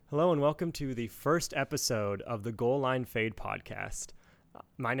Hello and welcome to the first episode of the Goal Line Fade podcast.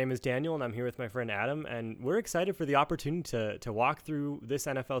 My name is Daniel and I'm here with my friend Adam, and we're excited for the opportunity to walk through this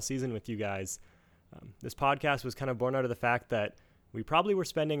NFL season with you guys. This podcast was kind of born out of the fact that we probably were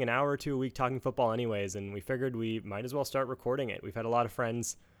spending an hour or two a week talking football anyways, and we figured we might as well start recording it. We've had a lot of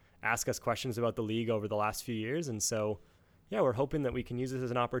friends ask us questions about the league over the last few years, and so we're hoping that we can use this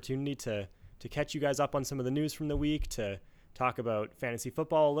as an opportunity to catch you guys up on some of the news from the week, to talk about fantasy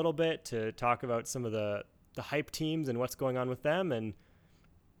football a little bit, to talk about some of the hype teams and what's going on with them, and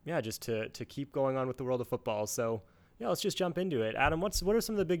just to keep going on with the world of football. So let's just jump into it. Adam, what are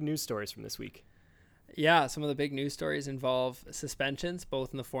some of the big news stories from this week? Yeah, some of the big news stories involve suspensions,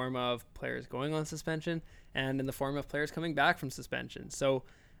 both in the form of players going on suspension and in the form of players coming back from suspension. So,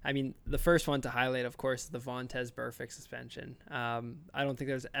 the first one to highlight, of course, is the Vontaze Burfict suspension. I don't think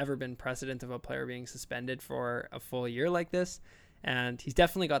there's ever been precedent of a player being suspended for a full year like this, and he's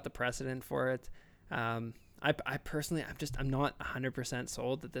definitely got the precedent for it. I personally, I'm not 100%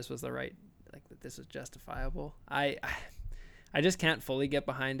 sold that this was that this was justifiable. I just can't fully get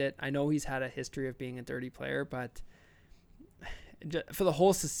behind it. I know he's had a history of being a dirty player, but for the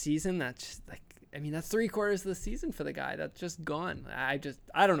whole season, that's 3/4 of the season for the guy. That's just gone. I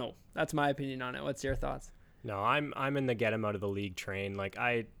don't know. That's my opinion on it. What's your thoughts? No, I'm in the get him out of the league train.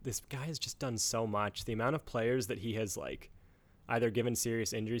 This guy has just done so much. The amount of players that he has either given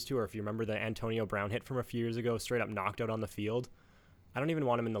serious injuries to, or if you remember the Antonio Brown hit from a few years ago, straight up knocked out on the field. I don't even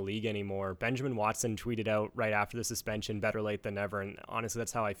want him in the league anymore. Benjamin Watson tweeted out right after the suspension, better late than never. And honestly,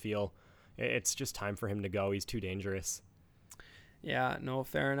 that's how I feel. It's just time for him to go. He's too dangerous. Yeah, no,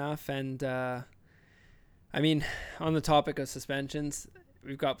 fair enough. And, on the topic of suspensions,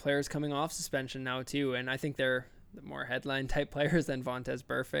 we've got players coming off suspension now too. And I think they're the more headline type players than Vontaze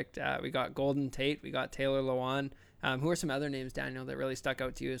Burfict. We got Golden Tate. We got Taylor Lewan. Who are some other names, Daniel, that really stuck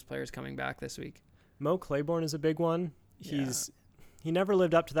out to you as players coming back this week? Mo Claiborne is a big one. He never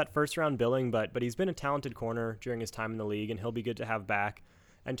lived up to that first round billing, but he's been a talented corner during his time in the league, and he'll be good to have back.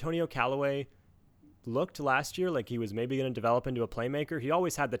 Antonio Callaway looked last year like he was maybe going to develop into a playmaker. He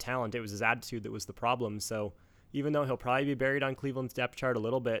always had the talent. It was his attitude that was the problem. So even though he'll probably be buried on Cleveland's depth chart a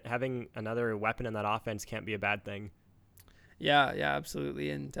little bit, having another weapon in that offense can't be a bad thing. Yeah, absolutely.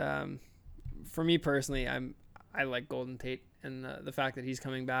 And for me personally, I like Golden Tate and the fact that he's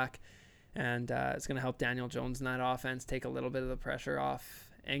coming back. And it's going to help Daniel Jones in that offense take a little bit of the pressure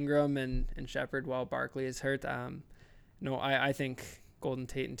off Ingram and Shepard while Barkley is hurt. I think Golden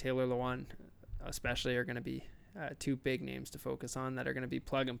Tate and Taylor Lewan especially are going to be two big names to focus on that are going to be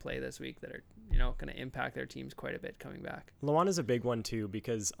plug and play this week, that are going to impact their teams quite a bit coming back. Lewan is a big one too,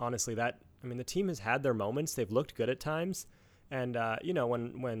 because honestly the team has had their moments. They've looked good at times. And,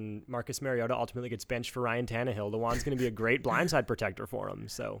 when Marcus Mariota ultimately gets benched for Ryan Tannehill, Lewan's going to be a great blindside protector for him.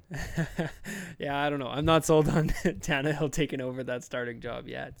 So, yeah, I don't know. I'm not sold on Tannehill taking over that starting job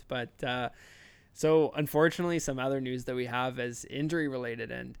yet. But so, unfortunately, some other news that we have is injury related.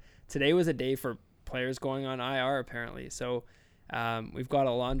 And today was a day for players going on IR, apparently. So, we've got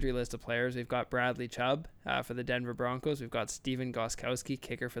a laundry list of players. We've got Bradley Chubb for the Denver Broncos. We've got Steven Gostkowski,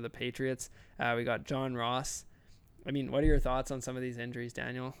 kicker for the Patriots. We got John Ross. What are your thoughts on some of these injuries,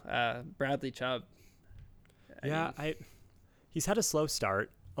 Daniel? Bradley Chubb. He's had a slow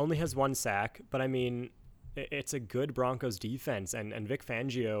start, only has one sack, but it's a good Broncos defense, and Vic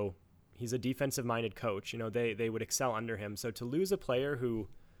Fangio, he's a defensive-minded coach. They would excel under him. So to lose a player who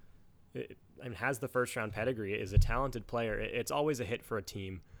has the first-round pedigree, is a talented player, it's always a hit for a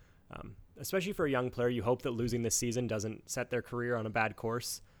team. Especially for a young player, you hope that losing this season doesn't set their career on a bad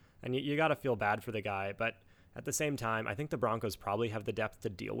course, and you got to feel bad for the guy, but at the same time, I think the Broncos probably have the depth to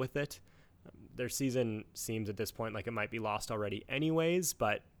deal with it. Their season seems at this point like it might be lost already anyways,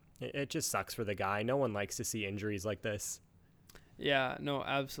 but it just sucks for the guy. No one likes to see injuries like this. Yeah, no,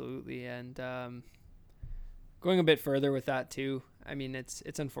 absolutely. And going a bit further with that too,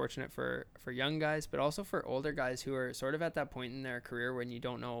 it's unfortunate for young guys, but also for older guys who are sort of at that point in their career when you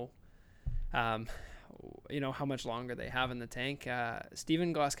don't know how much longer they have in the tank.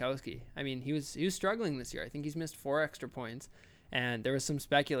 Steven Gostkowski, he was struggling this year. I think he's missed 4 extra points, and there was some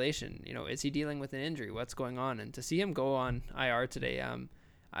speculation, is he dealing with an injury? What's going on? And to see him go on IR today,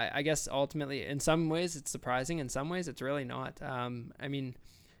 I guess ultimately in some ways it's surprising. In some ways it's really not.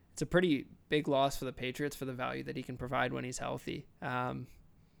 It's a pretty big loss for the Patriots for the value that he can provide when he's healthy.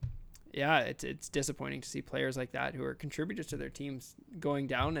 It's disappointing to see players like that who are contributors to their teams going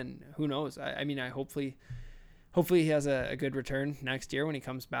down, and who knows? I hopefully he has a good return next year when he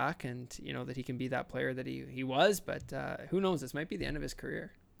comes back, and that he can be that player that he was. But who knows? This might be the end of his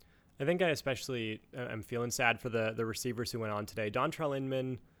career. I think I especially am feeling sad for the receivers who went on today. Dontrell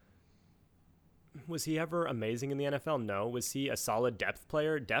Inman, was he ever amazing in the NFL? No. Was he a solid depth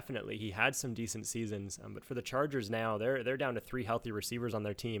player? Definitely. He had some decent seasons. But for the Chargers now, they're down to 3 healthy receivers on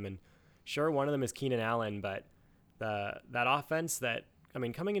their team, and sure, one of them is Keenan Allen, but that offense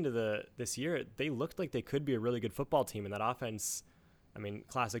coming into this year, they looked like they could be a really good football team, and that offense,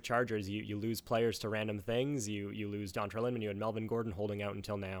 classic Chargers, you lose players to random things. You lose Dontrell Inman. You had Melvin Gordon holding out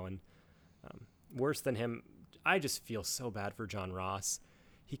until now, and worse than him, I just feel so bad for John Ross.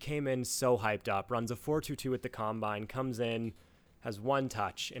 He came in so hyped up, runs a 4.22 at the combine, comes in, has 1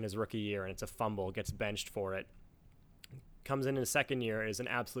 touch in his rookie year, and it's a fumble, gets benched for it. Comes in his second year, is an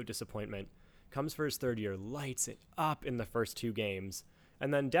absolute disappointment. Comes for his third year, lights it up in the first 2 games,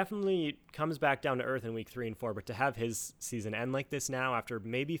 and then definitely comes back down to earth in week 3 and 4. But to have his season end like this now, after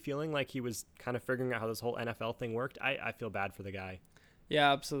maybe feeling like he was kind of figuring out how this whole NFL thing worked, I feel bad for the guy.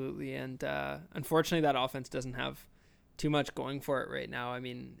 Yeah, absolutely. And unfortunately, that offense doesn't have too much going for it right now.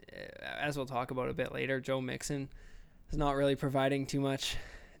 As we'll talk about a bit later, Joe Mixon is not really providing too much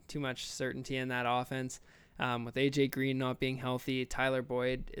certainty in that offense. With AJ Green not being healthy, Tyler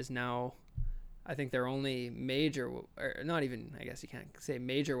Boyd is now, I think, their only major, or not even, I guess you can't say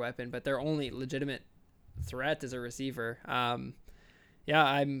major weapon, but their only legitimate threat as a receiver.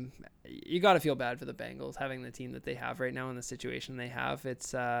 You got to feel bad for the Bengals having the team that they have right now in the situation they have.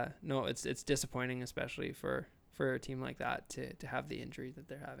 It's disappointing, especially for a team like that to have the injury that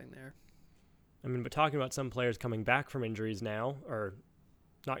they're having there. But talking about some players coming back from injuries now, or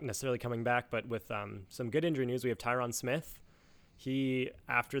not necessarily coming back, but with some good injury news, we have Tyron Smith. He,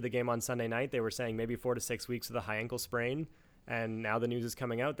 after the game on Sunday night, they were saying maybe 4 to 6 weeks with a high ankle sprain, and now the news is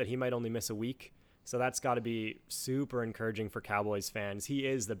coming out that he might only miss a week. So that's got to be super encouraging for Cowboys fans. He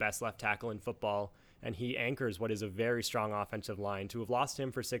is the best left tackle in football, and he anchors what is a very strong offensive line. To have lost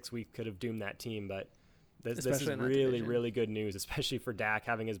him for 6 weeks could have doomed that team, but this is really, really good news, especially for Dak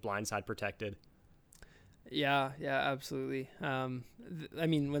having his blind side protected. Yeah, absolutely.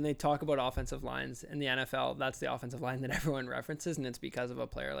 When they talk about offensive lines in the NFL, that's the offensive line that everyone references, and it's because of a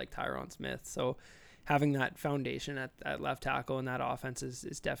player like Tyron Smith. So having that foundation at left tackle in that offense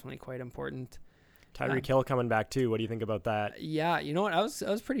is definitely quite important. Tyreek Hill coming back too. What do you think about that? Yeah, you know what? I was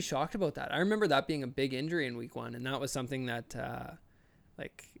pretty shocked about that. I remember that being a big injury in week 1, and that was something that,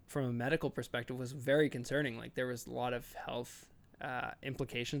 from a medical perspective, was very concerning. Like, there was a lot of health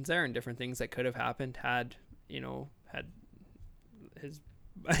implications there and different things that could have happened had it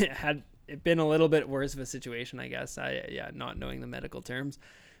been a little bit worse of a situation, I guess. Not knowing the medical terms,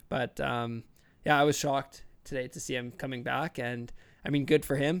 but I was shocked today to see him coming back, and good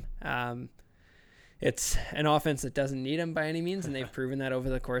for him. It's an offense that doesn't need him by any means, and they've proven that over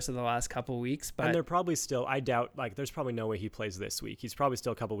the course of the last couple of weeks. But and they're probably still, I doubt, there's probably no way he plays this week. He's probably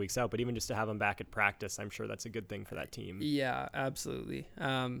still a couple weeks out, but even just to have him back at practice, I'm sure that's a good thing for that team. Yeah, absolutely.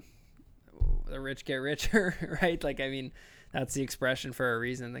 The rich get richer, right? That's the expression for a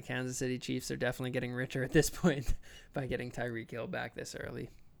reason. The Kansas City Chiefs are definitely getting richer at this point by getting Tyreek Hill back this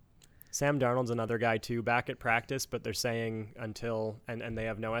early. Sam Darnold's another guy too, back at practice, but they're saying until, and they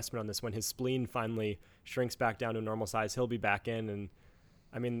have no estimate on this, when his spleen finally shrinks back down to normal size, he'll be back in.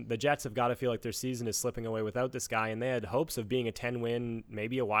 And the Jets have got to feel like their season is slipping away without this guy, and they had hopes of being a 10-win,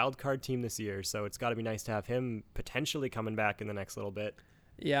 maybe a wild card team this year. So it's got to be nice to have him potentially coming back in the next little bit.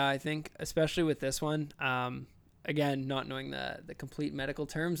 Yeah, I think especially with this one, again, not knowing the complete medical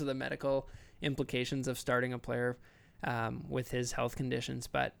terms or the medical implications of starting a player with his health conditions,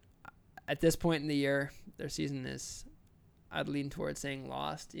 but at this point in the year, their season is, I'd lean towards saying,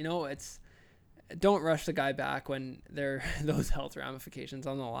 lost. Don't rush the guy back when there are those health ramifications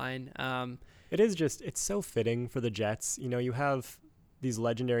on the line. It's so fitting for the Jets. You have these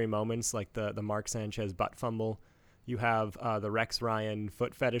legendary moments like the Mark Sanchez butt fumble. You have the Rex Ryan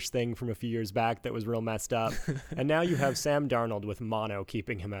foot fetish thing from a few years back that was real messed up. And now you have Sam Darnold with mono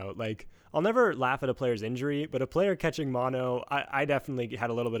keeping him out. I'll never laugh at a player's injury, but a player catching mono, I definitely had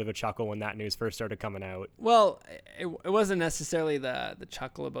a little bit of a chuckle when that news first started coming out. Well, it wasn't necessarily the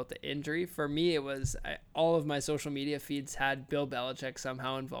chuckle about the injury. For me, it was all of my social media feeds had Bill Belichick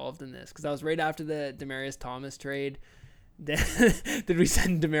somehow involved in this, because I was right after the Demaryius Thomas trade. Did we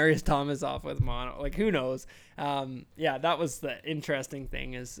send Demaryius Thomas off with mono? Who knows? That was the interesting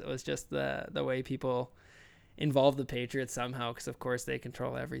thing. Was just the way people involve the Patriots somehow, because of course they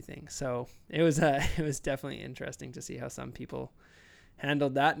control everything. So it was definitely interesting to see how some people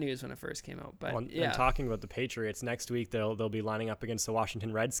handled that news when it first came out. But and talking about the Patriots, next week they'll be lining up against the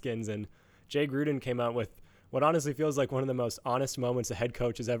Washington Redskins, and Jay Gruden came out with what honestly feels like one of the most honest moments a head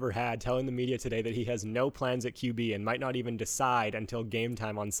coach has ever had, telling the media today that he has no plans at QB and might not even decide until game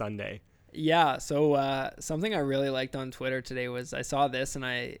time on Sunday. Yeah, so something I really liked on Twitter today was I saw this, and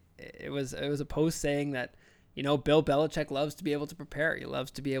it was a post saying that, Bill Belichick loves to be able to prepare. He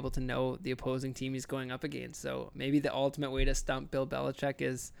loves to be able to know the opposing team he's going up against. So maybe the ultimate way to stump Bill Belichick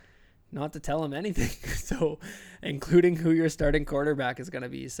is not to tell him anything. So, including who your starting quarterback is going to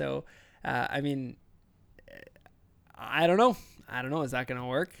be. So, I mean, I don't know. Is that going to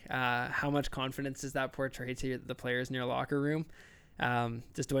work? How much confidence does that portray to the players in your locker room?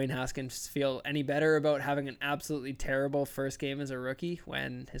 Does Dwayne Haskins feel any better about having an absolutely terrible first game as a rookie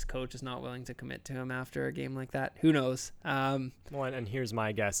when his coach is not willing to commit to him after a game like that? Who knows? Well, and here's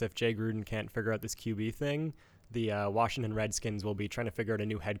my guess. If Jay Gruden can't figure out this QB thing, the Washington Redskins will be trying to figure out a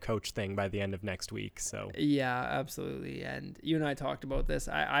new head coach thing by the end of next week. So yeah, absolutely. And you and I talked about this.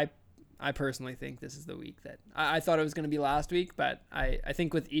 I personally think this is the week that I thought it was going to be last week, but I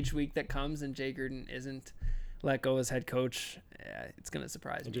think with each week that comes and Jay Gruden isn't let go as head coach, it's going to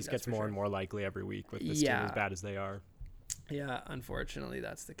surprise me. It just gets more and more likely every week with this team as bad as they are. Yeah, unfortunately,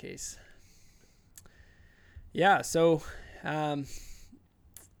 that's the case. Yeah, so,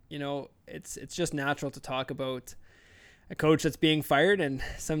 it's just natural to talk about a coach that's being fired and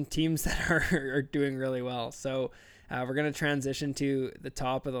some teams that are doing really well. So we're going to transition to the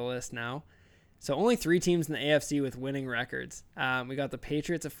top of the list now. So only 3 teams in the AFC with winning records. We got the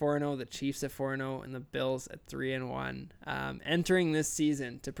Patriots at 4-0, the Chiefs at 4-0, and the Bills at 3-1. Entering this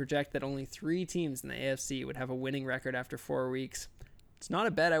season, to project that only 3 teams in the AFC would have a winning record after 4 weeks, it's not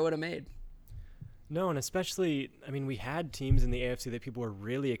a bet I would have made. No, and especially, we had teams in the AFC that people were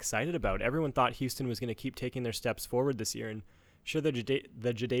really excited about. Everyone thought Houston was going to keep taking their steps forward this year, and sure, the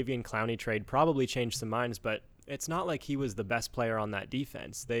Jadeveon Clowney trade probably changed some minds, but it's not like he was the best player on that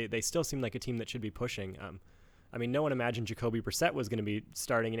defense. They still seem like a team that should be pushing. No one imagined Jacoby Brissett was going to be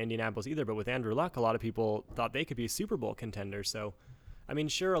starting in Indianapolis either, but with Andrew Luck, a lot of people thought they could be a Super Bowl contender. So,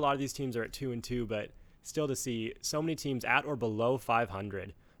 sure, a lot of these teams are at 2-2, but still to see so many teams at or below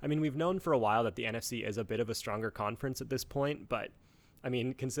 500. We've known for a while that the NFC is a bit of a stronger conference at this point, but,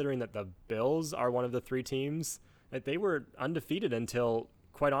 considering that the Bills are one of the 3 teams, that they were undefeated until,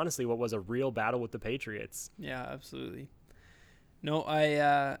 quite honestly, what was a real battle with the Patriots. Yeah, absolutely. No,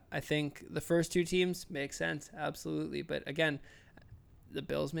 I think the first 2 teams make sense, absolutely. But again, the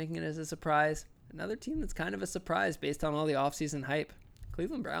Bills making it as a surprise. Another team that's kind of a surprise based on all the offseason hype,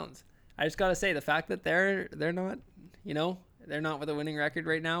 Cleveland Browns. I just got to say, the fact that they're not, they're not with a winning record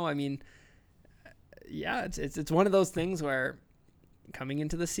right now. It's one of those things where coming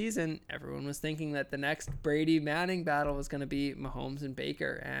into the season, everyone was thinking that the next Brady-Manning battle was going to be Mahomes and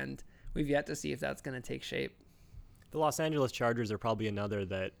Baker, and we've yet to see if that's going to take shape. The Los Angeles Chargers are probably another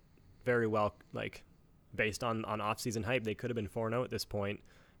that very well, based on off-season hype, they could have been 4-0 at this point.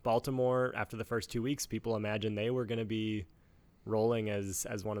 Baltimore, after the first 2 weeks, people imagined they were going to be rolling as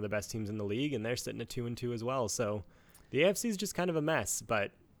one of the best teams in the league, and they're sitting at 2-2 as well. So the AFC is just kind of a mess,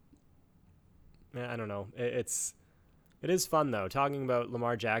 but I don't know. It is fun, though, talking about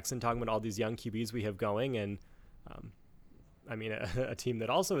Lamar Jackson, talking about all these young QBs we have going, and a team that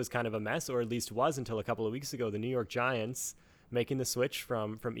also is kind of a mess, or at least was until a couple of weeks ago, the New York Giants, making the switch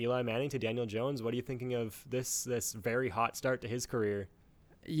from Eli Manning to Daniel Jones. What are you thinking of this very hot start to his career?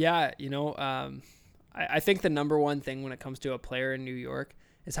 Yeah, I think the number one thing when it comes to a player in New York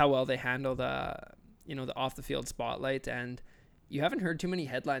is how well they handle the off-the-field spotlight, and you haven't heard too many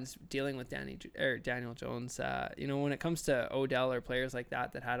headlines dealing with Daniel Jones. When it comes to Odell or players like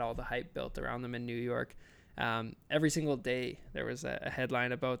that had all the hype built around them in New York, every single day there was a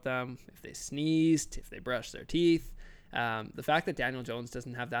headline about them. If they sneezed, if they brushed their teeth. The fact that Daniel Jones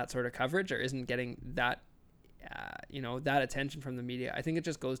doesn't have that sort of coverage or isn't getting that attention from the media, I think it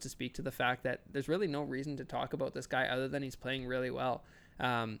just goes to speak to the fact that there's really no reason to talk about this guy other than he's playing really well.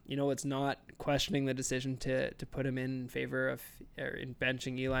 It's not questioning the decision to put him in favor of or in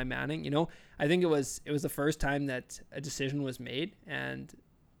benching Eli Manning. I think it was the first time that a decision was made, and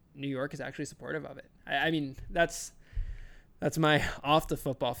New York is actually supportive of it. That's my off the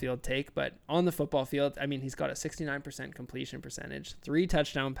football field take, but on the football field, he's got a 69% completion percentage, 3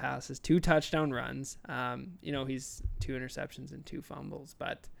 touchdown passes, 2 touchdown runs. He's 2 interceptions and 2 fumbles,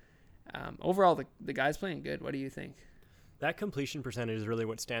 but overall the guy's playing good. What do you think? That completion percentage is really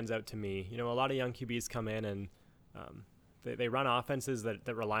what stands out to me. A lot of young QBs come in and they run offenses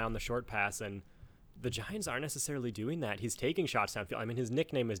that rely on the short pass, and the Giants aren't necessarily doing that. He's taking shots downfield. His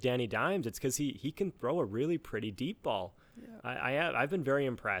nickname is Danny Dimes. It's because he can throw a really pretty deep ball. Yeah. I've been very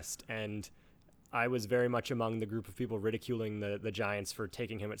impressed, and I was very much among the group of people ridiculing the Giants for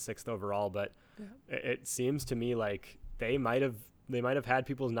taking him at 6th overall, but it seems to me like they might have had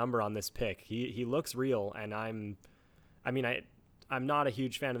people's number on this pick. He looks real, and I'm not a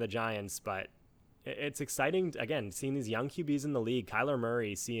huge fan of the Giants, but it's exciting, again, seeing these young QBs in the league. Kyler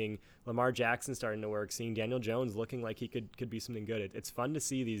Murray, seeing Lamar Jackson starting to work, seeing Daniel Jones looking like he could be something good. It's fun to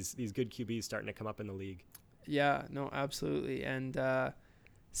see these good QBs starting to come up in the league. Yeah, no, absolutely. And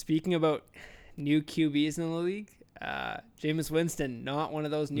speaking about new QBs in the league, Jameis Winston, not one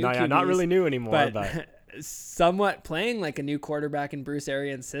of those new QBs. Yeah, not really new anymore, but somewhat playing like a new quarterback in Bruce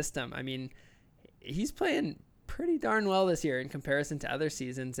Arians' system. I mean, he's playing pretty darn well this year in comparison to other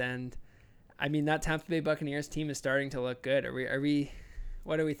seasons, and I mean that Tampa Bay Buccaneers team is starting to look good.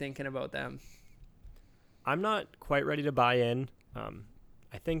 What are we thinking about them? I'm not quite ready to buy in.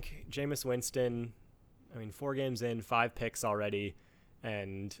 I think Jameis Winston, 4 games in, 5 picks already,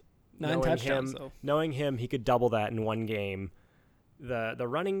 and 9 touchdowns. Knowing him, he could double that in one game. The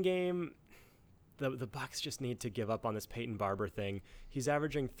running game, the Bucs just need to give up on this Peyton Barber thing. He's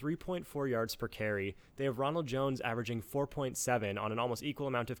averaging 3.4 yards per carry. They have Ronald Jones averaging 4.7 on an almost equal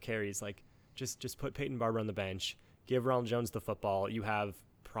amount of carries. Like, just put Peyton Barber on the bench. Give Ronald Jones the football. You have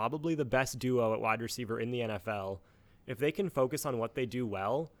probably the best duo at wide receiver in the NFL. If they can focus on what they do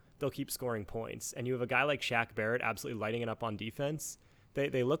well, they'll keep scoring points. And you have a guy like Shaq Barrett absolutely lighting it up on defense.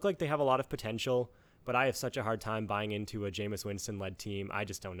 They look like they have a lot of potential, but I have such a hard time buying into a Jameis Winston-led team. I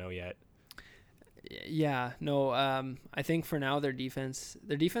just don't know yet. Yeah, no, I think for now their defense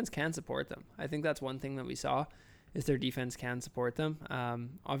can support them. I think that's one thing that we saw is their defense can support them.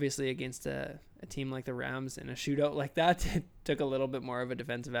 Obviously against a team like the Rams in a shootout like that, it took a little bit more of a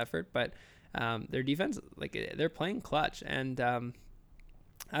defensive effort, but their defense, like they're playing clutch, and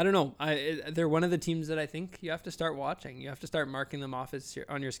I don't know. They're one of the teams that I think you have to start watching. You have to start marking them off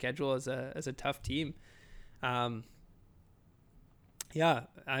on your schedule as a tough team. Yeah,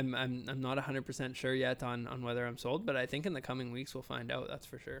 I'm not 100% sure yet on whether I'm sold, but I think in the coming weeks we'll find out. That's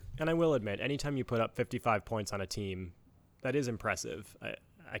for sure. And I will admit, anytime you put up 55 points on a team, that is impressive.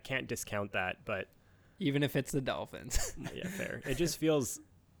 I can't discount that, but even if it's the Dolphins, yeah, fair. It just feels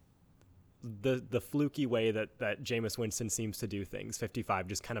the fluky way that Jameis Winston seems to do things. 55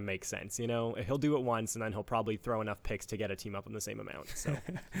 just kind of makes sense, you know. He'll do it once, and then he'll probably throw enough picks to get a team up in the same amount. So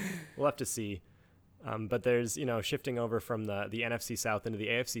we'll have to see. But there's, shifting over from the NFC South into the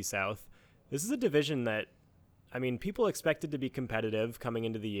AFC South, this is a division that, people expected to be competitive coming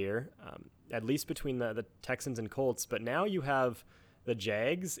into the year, at least between the Texans and Colts. But now you have the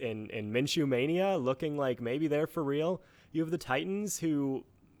Jags in Minshew Mania looking like maybe they're for real. You have the Titans, who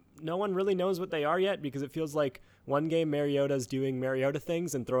no one really knows what they are yet, because it feels like one game Mariota's doing Mariota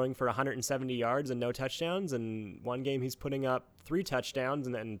things and throwing for 170 yards and no touchdowns, and one game he's putting up 3 touchdowns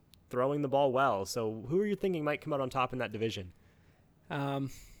and then throwing the ball well. So who are you thinking might come out on top in that division?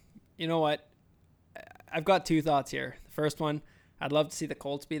 You know what? I've got 2 thoughts here. The first one, I'd love to see the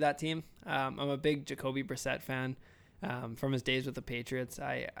Colts be that team. I'm a big Jacoby Brissett fan from his days with the Patriots.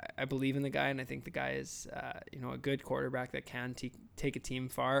 I believe in the guy, and I think the guy is a good quarterback that can take a team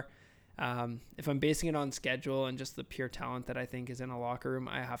far. If I'm basing it on schedule and just the pure talent that I think is in a locker room,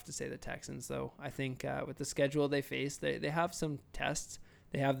 I have to say the Texans, though. I think with the schedule they face, they have some tests.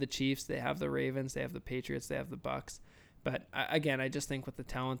 They have the Chiefs, they have the Ravens, they have the Patriots, they have the Bucs. But again, I just think with the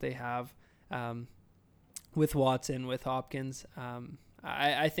talent they have, with Watson, with Hopkins,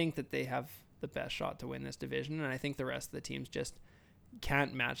 I think that they have the best shot to win this division. And I think the rest of the teams just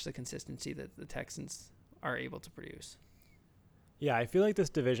can't match the consistency that the Texans are able to produce. Yeah, I feel like this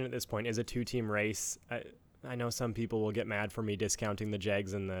division at this point is a 2-team race. I know some people will get mad for me discounting the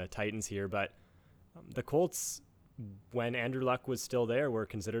Jags and the Titans here, but the Colts, when Andrew Luck was still there, were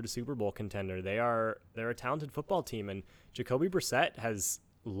considered a Super Bowl contender. They're a talented football team, and Jacoby Brissett has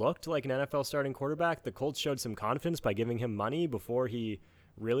looked like an NFL starting quarterback. The Colts showed some confidence by giving him money before he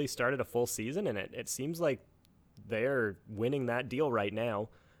really started a full season, and it seems like they're winning that deal right now.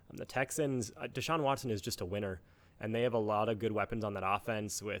 The Texans, Deshaun Watson is just a winner, and they have a lot of good weapons on that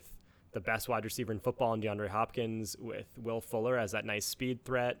offense, with the best wide receiver in football in DeAndre Hopkins, with Will Fuller as that nice speed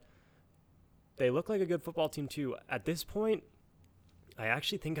threat. They look like a good football team too. At this point, I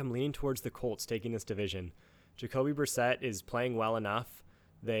actually think I'm leaning towards the Colts taking this division. Jacoby Brissett is playing well enough.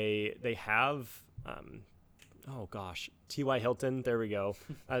 They have, T.Y. Hilton, there we go.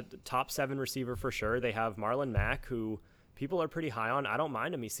 Top 7 receiver for sure. They have Marlon Mack, who people are pretty high on. I don't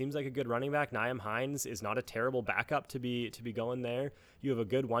mind him. He seems like a good running back. Nyheim Hines is not a terrible backup to be going there. You have a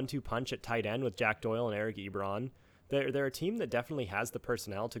good 1-2 punch at tight end with Jack Doyle and Eric Ebron. They're a team that definitely has the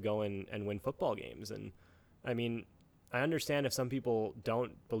personnel to go in and win football games. And I understand if some people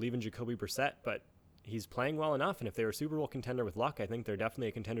don't believe in Jacoby Brissett, but he's playing well enough. And if they're a Super Bowl contender with luck, I think they're definitely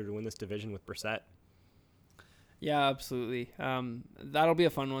a contender to win this division with Brissett. Yeah, absolutely. That'll be a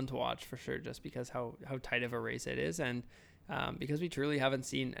fun one to watch for sure, just because how tight of a race it is. And because we truly haven't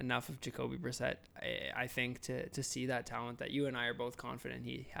seen enough of Jacoby Brissett, I think, to see that talent that you and I are both confident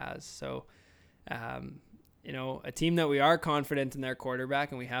he has. So, a team that we are confident in their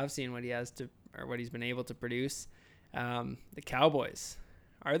quarterback and we have seen what he has to, or what he's been able to produce, the Cowboys.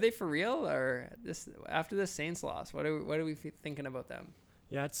 Are they for real, or after this Saints loss? What are we thinking about them?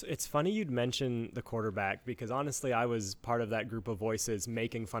 Yeah, it's funny you'd mention the quarterback, because honestly, I was part of that group of voices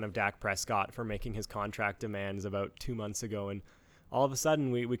making fun of Dak Prescott for making his contract demands about 2 months ago. And all of a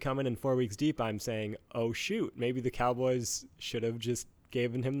sudden, we come in 4 weeks deep, I'm saying, oh, shoot, maybe the Cowboys should have just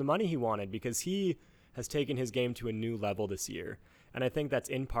given him the money he wanted, because he has taken his game to a new level this year. And I think that's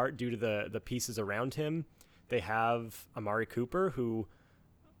in part due to the pieces around him. They have Amari Cooper, who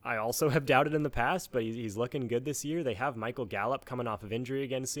I also have doubted in the past, but he's looking good this year. They have Michael Gallup coming off of injury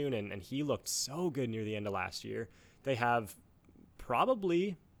again soon, and he looked so good near the end of last year. They have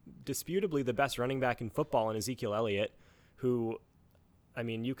probably, disputably, the best running back in football in Ezekiel Elliott, who, I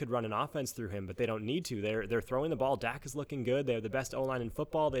mean, you could run an offense through him, but they don't need to. They're throwing the ball. Dak is looking good. They have the best O-line in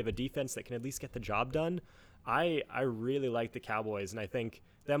football. They have a defense that can at least get the job done. I really like the Cowboys, and I think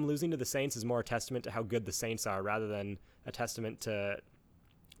them losing to the Saints is more a testament to how good the Saints are rather than a testament to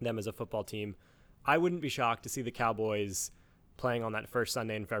them as a football team. I wouldn't be shocked to see the Cowboys playing on that first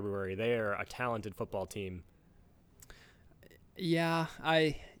Sunday in February. They are a talented football team. Yeah,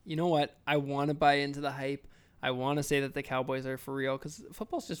 you know what? I want to buy into the hype. I want to say that the Cowboys are for real, because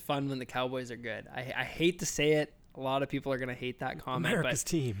football's just fun when the Cowboys are good. I hate to say it. A lot of people are going to hate that comment. America's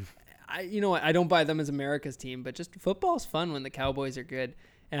team. You know what? I don't buy them as America's team, but just football's fun when the Cowboys are good.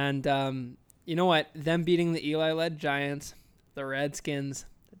 And you know what? Them beating the Eli-led Giants, the Redskins,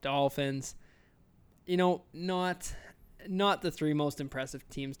 Dolphins, not the 3 most impressive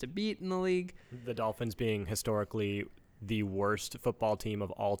teams to beat in the league. The Dolphins being historically the worst football team of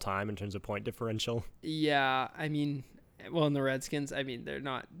all time in terms of point differential. Yeah, I mean, and the Redskins, I mean, they're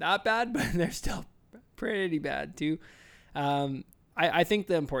not that bad, but they're still pretty bad too. I think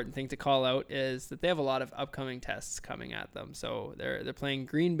the important thing to call out is that they have a lot of upcoming tests coming at them. So they're playing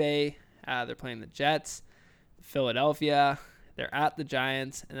Green Bay, they're playing the Jets, Philadelphia, they're at the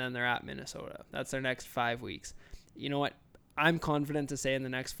Giants, and then they're at Minnesota. That's their next 5 weeks. You know what? I'm confident to say in the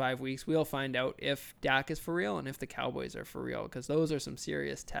next 5 weeks, we'll find out if Dak is for real and if the Cowboys are for real, because those are some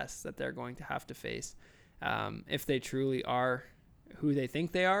serious tests that they're going to have to face if they truly are who they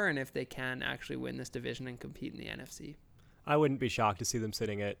think they are and if they can actually win this division and compete in the NFC. I wouldn't be shocked to see them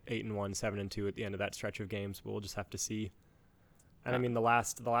sitting at 8-1, 7-2 at the end of that stretch of games, but we'll just have to see. And I mean, the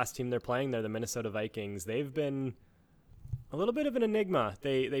last team they're playing, they're the Minnesota Vikings. They've been a little bit of an enigma.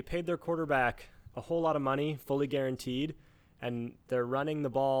 They paid their quarterback a whole lot of money, fully guaranteed, and they're running the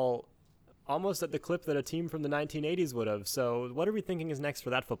ball almost at the clip that a team from the 1980s would have. So what are we thinking is next for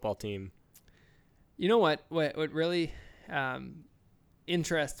that football team? You know what really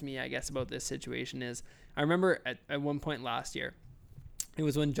interests me, I guess, about this situation is I remember at one point last year, it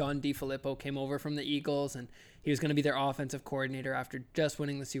was when John DeFilippo came over from the Eagles, and he was going to be their offensive coordinator after just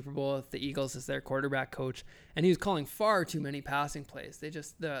winning the Super Bowl with the Eagles as their quarterback coach. And he was calling far too many passing plays.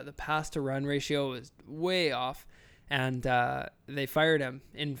 The pass to run ratio was way off. And they fired him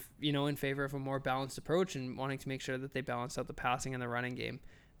in favor of a more balanced approach and wanting to make sure that they balanced out the passing and the running game.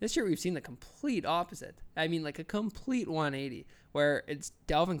 This year we've seen the complete opposite. I mean, like a complete 180, where it's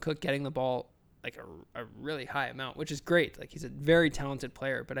Dalvin Cook getting the ball like a really high amount, which is great. Like, he's a very talented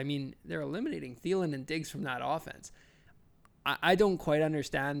player, but I mean, they're eliminating Thielen and Diggs from that offense. I don't quite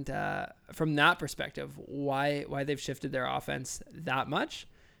understand from that perspective why they've shifted their offense that much.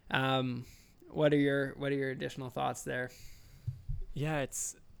 What are your additional thoughts there? Yeah,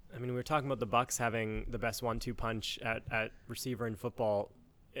 we were talking about the Bucs having the best 1-2 punch at receiver in football.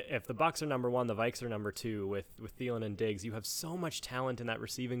 If the Bucs are number one, the Vikes are number two with Thielen and Diggs. You have so much talent in that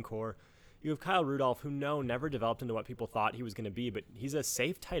receiving core. You have Kyle Rudolph, who never developed into what people thought he was going to be, but he's a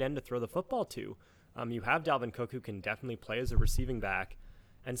safe tight end to throw the football to. You have Dalvin Cook, who can definitely play as a receiving back,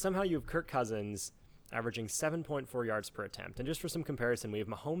 and somehow you have Kirk Cousins averaging 7.4 yards per attempt. And just for some comparison, we have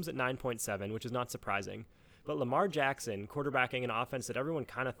Mahomes at 9.7, which is not surprising. But Lamar Jackson, quarterbacking an offense that everyone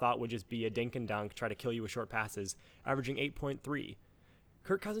kind of thought would just be a dink and dunk, try to kill you with short passes, averaging 8.3.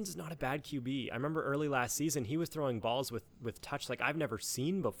 Kirk Cousins is not a bad QB. I remember early last season, he was throwing balls with touch like I've never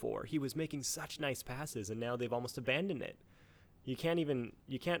seen before. He was making such nice passes, and now they've almost abandoned it. You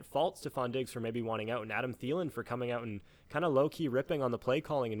can't fault Stephon Diggs for maybe wanting out, and Adam Thielen for coming out and kind of low-key ripping on the play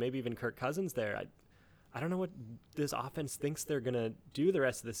calling, and maybe even Kirk Cousins there. I don't know what this offense thinks they're going to do the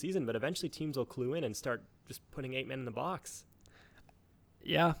rest of the season, but eventually teams will clue in and start just putting 8 men in the box.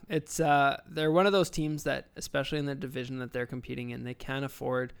 Yeah, it's they're one of those teams that, especially in the division that they're competing in, they can't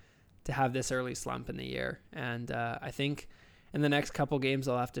afford have this early slump in the year. And I think in the next couple games,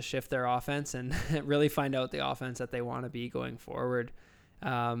 they'll have to shift their offense and really find out the offense that they want to be going forward.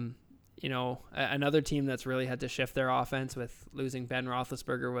 Another team that's really had to shift their offense with losing Ben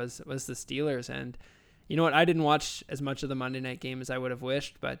Roethlisberger was the Steelers. And you know what? I didn't watch as much of the Monday night game as I would have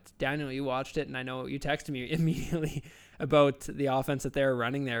wished, but Daniel, you watched it, and I know you texted me immediately about the offense that they were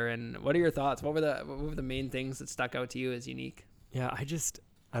running there. And what are your thoughts? What were the main things that stuck out to you as unique? Yeah,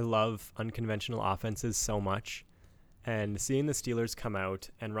 I love unconventional offenses so much. And seeing the Steelers come out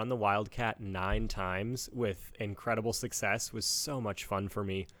and run the Wildcat 9 times with incredible success was so much fun for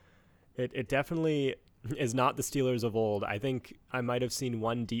me. It definitely is not the Steelers of old. I think I might have seen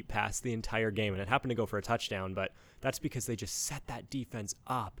one deep pass the entire game, and it happened to go for a touchdown, but that's because they just set that defense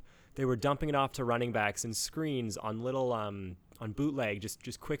up. They were dumping it off to running backs and screens on little on bootleg,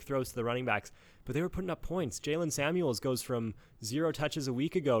 just quick throws to the running backs, but they were putting up points. Jalen Samuels goes from 0 touches a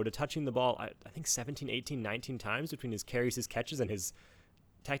week ago to touching the ball, I think 17, 18, 19 times between his carries, his catches, and his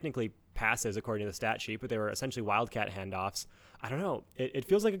technically passes according to the stat sheet, but they were essentially Wildcat handoffs. I don't know. It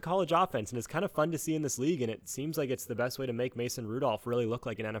feels like a college offense, and it's kind of fun to see in this league, and it seems like it's the best way to make Mason Rudolph really look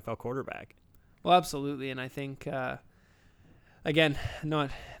like an NFL quarterback. Well, absolutely, and I think, again, not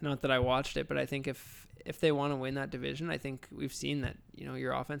that I watched it, but I think if they want to win that division, I think we've seen that,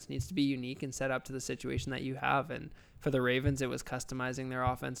 your offense needs to be unique and set up to the situation that you have. And for the Ravens, it was customizing their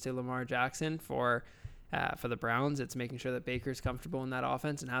offense to Lamar Jackson. For the Browns, it's making sure that Baker's comfortable in that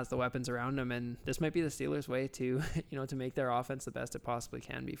offense and has the weapons around him. And this might be the Steelers' way to, to make their offense the best it possibly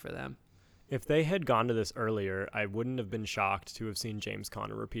can be for them. If they had gone to this earlier, I wouldn't have been shocked to have seen James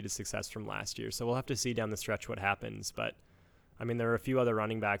Conner repeat his success from last year. So we'll have to see down the stretch what happens. But I mean, there are a few other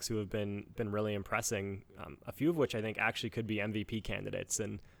running backs who have been really impressing, a few of which I think actually could be MVP candidates.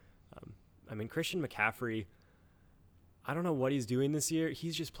 And Christian McCaffrey, I don't know what he's doing this year.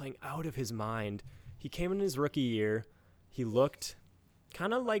 He's just playing out of his mind. He came in his rookie year. He looked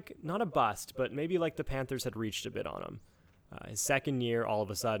kind of like, not a bust, but maybe like the Panthers had reached a bit on him. His second year, all of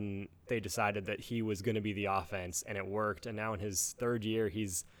a sudden, they decided that he was going to be the offense, and it worked. And now in his third year,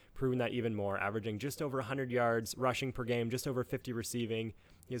 he's proven that even more, averaging just over 100 yards rushing per game, just over 50 receiving.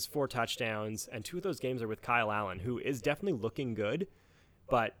 He has 4 touchdowns, and 2 of those games are with Kyle Allen, who is definitely looking good.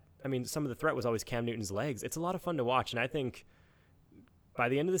 But, some of the threat was always Cam Newton's legs. It's a lot of fun to watch, and I think by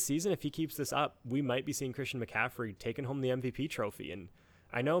the end of the season, if he keeps this up, we might be seeing Christian McCaffrey taking home the MVP trophy. And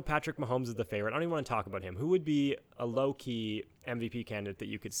I know Patrick Mahomes is the favorite. I don't even want to talk about him. Who would be a low-key MVP candidate that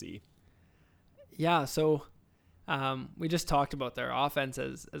you could see? Yeah, so we just talked about their offense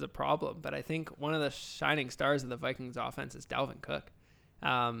as a problem, but I think one of the shining stars of the Vikings offense is Dalvin Cook.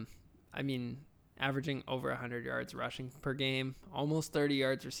 Averaging over 100 yards rushing per game, almost 30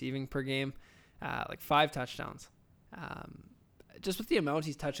 yards receiving per game, 5 touchdowns. Just with the amount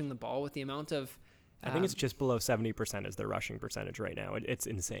he's touching the ball, with the amount of... I think it's just below 70% is their rushing percentage right now. It's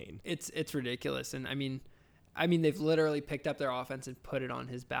insane. It's ridiculous. And they've literally picked up their offense and put it on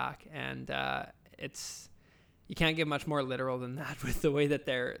his back. And you can't get much more literal than that with the way that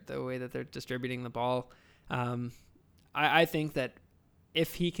they're distributing the ball. I think that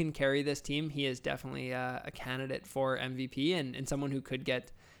if he can carry this team, he is definitely a candidate for MVP and someone who could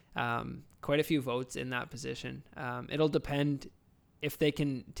get quite a few votes in that position. It'll depend if they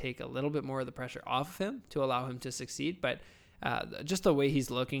can take a little bit more of the pressure off of him to allow him to succeed. But just the way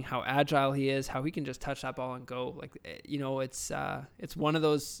he's looking, how agile he is, how he can just touch that ball and go. It's one of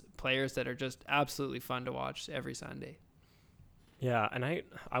those players that are just absolutely fun to watch every Sunday. Yeah, and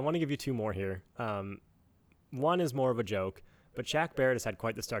I want to give you 2 more here. One is more of a joke, but Shaq Barrett has had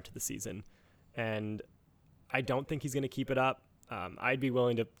quite the start to the season, and I don't think he's going to keep it up. I'd be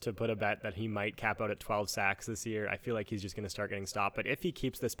willing to put a bet that he might cap out at 12 sacks this year. I feel like he's just going to start getting stopped. But if he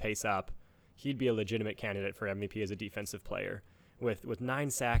keeps this pace up, he'd be a legitimate candidate for MVP as a defensive player. With 9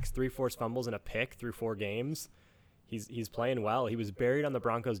 sacks, 3 forced fumbles, and a pick through 4 games, he's playing well. He was buried on the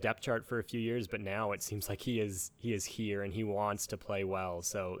Broncos depth chart for a few years, but now it seems like he is here and he wants to play well.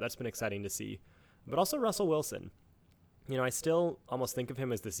 So that's been exciting to see. But also Russell Wilson. I still almost think of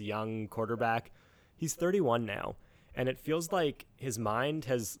him as this young quarterback. He's 31 now. And it feels like his mind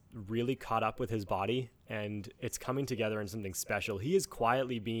has really caught up with his body, and it's coming together in something special. He is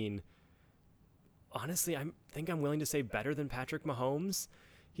quietly being, honestly, I think I'm willing to say better than Patrick Mahomes.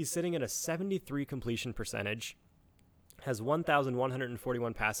 He's sitting at a 73 completion percentage, has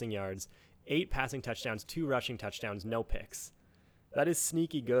 1,141 passing yards, 8 passing touchdowns, 2 rushing touchdowns, no picks. That is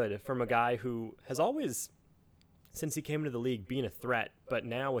sneaky good from a guy who has always, since he came into the league, being a threat, but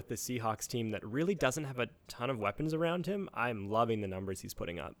now with the Seahawks team that really doesn't have a ton of weapons around him, I'm loving the numbers he's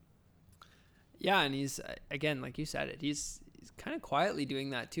putting up. Yeah, and he's, again, like you said, he's kind of quietly doing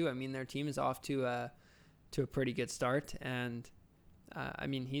that too. I mean, their team is off to a pretty good start, and I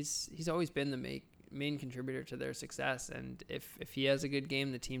mean, he's always been the main contributor to their success. And if he has a good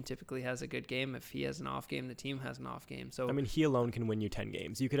game, the team typically has a good game. If he has an off game, the team has an off game. So I mean, he alone can win you 10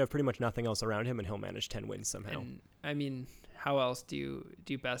 games. You could have pretty much nothing else around him, and he'll manage 10 wins somehow. And, I mean, how else do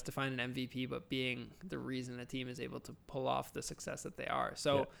you best define an MVP but being the reason a team is able to pull off the success that they are?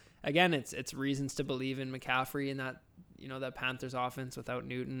 So again, it's reasons to believe in McCaffrey and that, you know, that Panthers offense without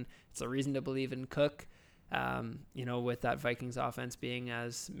Newton. It's a reason to believe in Cook, you know, with that Vikings offense being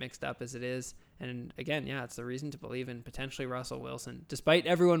as mixed up as it is. And again, it's the reason to believe in potentially Russell Wilson, despite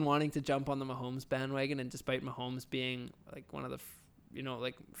everyone wanting to jump on the Mahomes bandwagon, and despite Mahomes being like one of the, you know,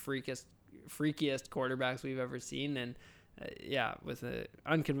 like freakiest quarterbacks we've ever seen. And with an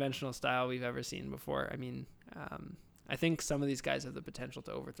unconventional style we've ever seen before. I mean, I think some of these guys have the potential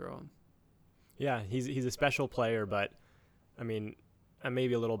to overthrow him. Yeah, he's a special player, but I mean, I'm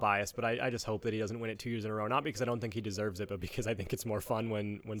maybe a little biased, but I just hope that he doesn't win it 2 years in a row. Not because I don't think he deserves it, but because I think it's more fun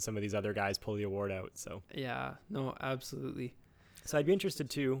when some of these other guys pull the award out. So yeah, no, absolutely. So I'd be interested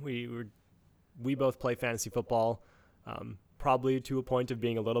too. We both play fantasy football, probably to a point of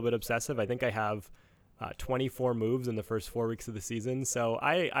being a little bit obsessive. I think I have 24 moves in the first 4 weeks of the season. So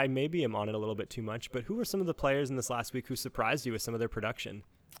I maybe am on it a little bit too much, but who were some of the players in this last week who surprised you with some of their production?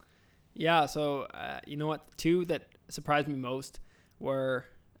 Yeah, so you know what? Two that surprised me most were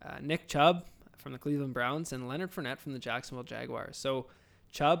Nick Chubb from the Cleveland Browns and Leonard Fournette from the Jacksonville Jaguars. So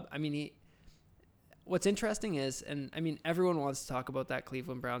Chubb, I mean, what's interesting is, and I mean, everyone wants to talk about that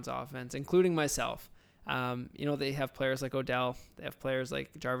Cleveland Browns offense, including myself. You know, they have players like Odell, they have players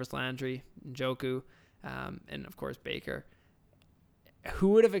like Jarvis Landry, Njoku, and of course Baker. Who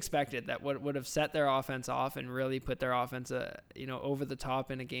would have expected that what would have set their offense off and really put their offense, you know, over the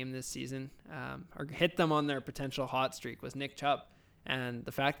top in a game this season, or hit them on their potential hot streak was Nick Chubb. And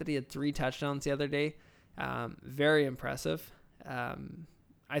the fact that he had 3 touchdowns the other day, very impressive.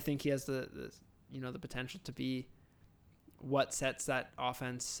 I think he has the potential to be what sets that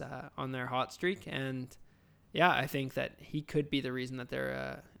offense on their hot streak. And I think that he could be the reason that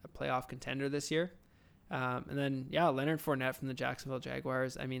they're a playoff contender this year. And then, Leonard Fournette from the Jacksonville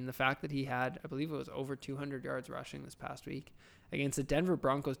Jaguars. I mean, the fact that he had, I believe it was over 200 yards rushing this past week against the Denver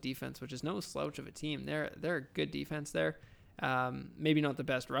Broncos defense, which is no slouch of a team. They're a good defense there. Maybe not the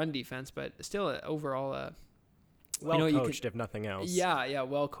best run defense, but still overall well-coached, if nothing else. Yeah,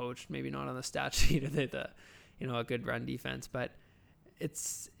 well-coached. Maybe not on the stat sheet of a good run defense, but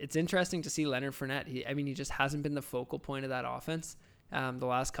it's interesting to see Leonard Fournette. He just hasn't been the focal point of that offense. The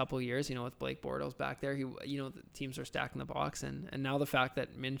last couple of years, with Blake Bortles back there, the teams are stacking the box, and now the fact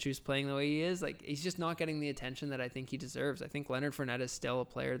that Minshew's playing the way he is, like, he's just not getting the attention that I think he deserves. I think Leonard Fournette is still a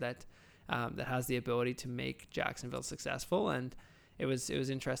player that has the ability to make Jacksonville successful, and it was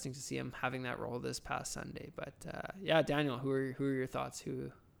interesting to see him having that role this past Sunday. But Daniel, who are your thoughts?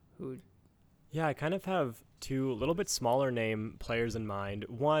 Who? Yeah, I kind of have 2 a little bit smaller name players in mind.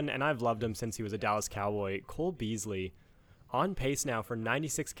 One, and I've loved him since he was a Dallas Cowboy, Cole Beasley. On pace now for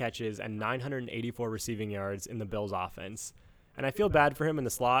 96 catches and 984 receiving yards in the Bills offense. And I feel bad for him in the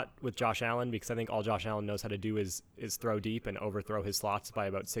slot with Josh Allen, because I think all Josh Allen knows how to do is throw deep and overthrow his slots by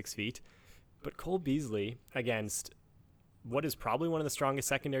about 6 feet. But Cole Beasley, against what is probably one of the strongest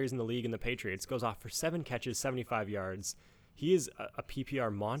secondaries in the league in the Patriots, goes off for 7 catches, 75 yards. He is a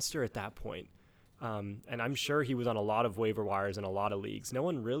PPR monster at that point. And I'm sure he was on a lot of waiver wires in a lot of leagues. No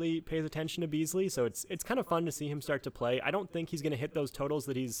one really pays attention to Beasley, so it's kind of fun to see him start to play. I don't think he's going to hit those totals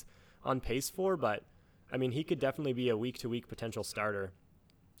that he's on pace for, but I mean, he could definitely be a week-to-week potential starter.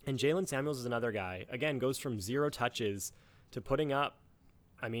 And Jalen Samuels is another guy. Again, goes from 0 touches to putting up,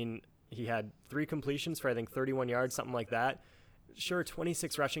 I mean, he had 3 completions for, I think, 31 yards, something like that. Sure,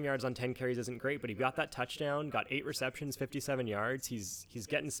 26 rushing yards on 10 carries isn't great, but he got that touchdown, got 8 receptions, 57 yards. He's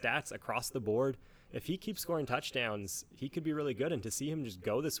getting stats across the board. If he keeps scoring touchdowns, he could be really good. And to see him just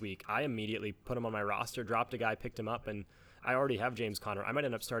go this week, I immediately put him on my roster, dropped a guy, picked him up, and I already have James Conner. I might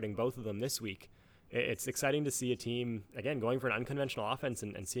end up starting both of them this week. It's exciting to see a team, again, going for an unconventional offense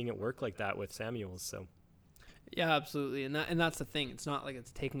and seeing it work like that with Samuels. So. Yeah, absolutely. And that's the thing. It's not like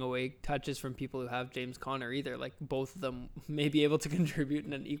it's taking away touches from people who have James Conner either. Like, both of them may be able to contribute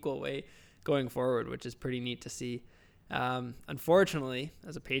in an equal way going forward, which is pretty neat to see. Unfortunately,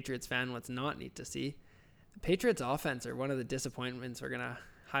 as a Patriots fan, what's not neat to see, the Patriots offense are one of the disappointments we're going to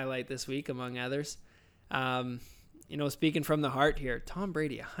highlight this week, among others. Speaking from the heart here, Tom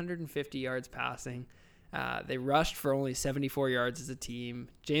Brady, 150 yards passing. They rushed for only 74 yards as a team.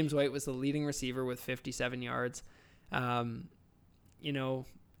 James White was the leading receiver with 57 yards.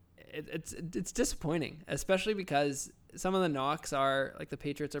 it's disappointing, especially because some of the knocks are like the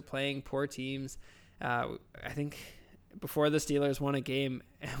Patriots are playing poor teams. I think before the Steelers won a game,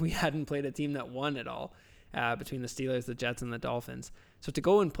 we hadn't played a team that won at all between the Steelers, the Jets, and the Dolphins. So to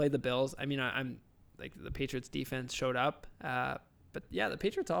go and play the Bills, I mean, I'm like the Patriots defense showed up. But yeah, the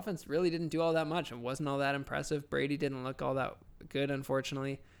Patriots offense really didn't do all that much. It wasn't all that impressive. Brady didn't look all that good,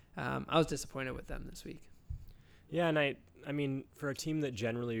 unfortunately. I was disappointed with them this week. Yeah, and I mean, for a team that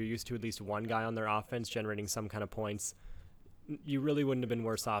generally are used to at least one guy on their offense generating some kind of points, you really wouldn't have been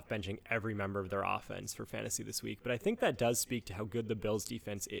worse off benching every member of their offense for fantasy this week. But I think that does speak to how good the Bills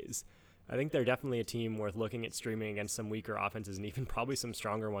defense is. I think they're definitely a team worth looking at streaming against some weaker offenses and even probably some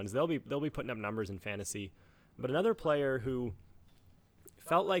stronger ones. They'll be putting up numbers in fantasy. But another player who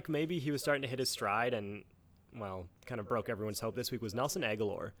felt like maybe he was starting to hit his stride and, well, kind of broke everyone's hope this week was Nelson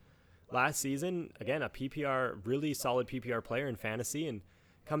Agholor. Last season, again, a PPR, really solid PPR player in fantasy, and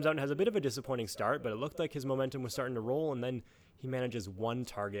comes out and has a bit of a disappointing start, but it looked like his momentum was starting to roll, and then he manages one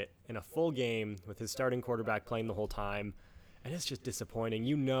target in a full game with his starting quarterback playing the whole time, and it's just disappointing.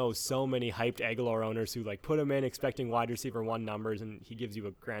 You know, so many hyped Agholor owners who like put him in expecting wide receiver 1 numbers, and he gives you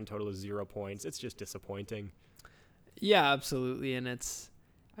a grand total of 0 points. It's just disappointing. Yeah, absolutely, and that's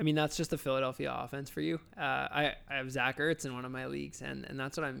just the Philadelphia offense for you. I have Zach Ertz in one of my leagues, and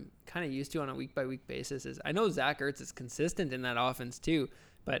that's what I'm kind of used to on a week-by-week basis. Is I know Zach Ertz is consistent in that offense too,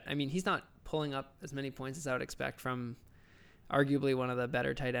 but I mean he's not pulling up as many points as I would expect from arguably one of the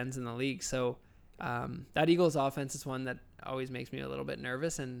better tight ends in the league. So that Eagles offense is one that always makes me a little bit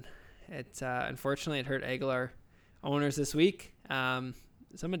nervous, and unfortunately it hurt Agholor owners this week. Some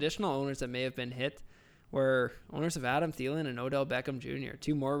additional owners that may have been hit were owners of Adam Thielen and Odell Beckham Jr.,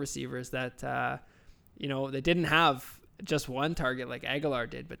 2 more receivers that, they didn't have just one target like Agholor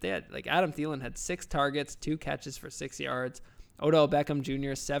did, but they had, like Adam Thielen had 6 targets, 2 catches for 6 yards. Odell Beckham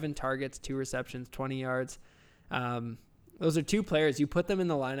Jr., 7 targets, 2 receptions, 20 yards. Those are 2 players. You put them in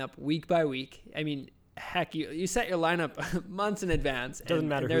the lineup week by week. I mean, heck, you set your lineup months in advance. It doesn't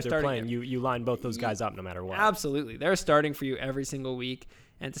matter who they're playing. You line both those guys up no matter what. Absolutely. They're starting for you every single week.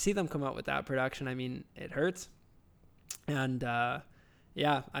 And to see them come out with that production, I mean, it hurts. And, I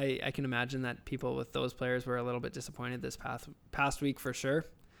can imagine that people with those players were a little bit disappointed this past week for sure.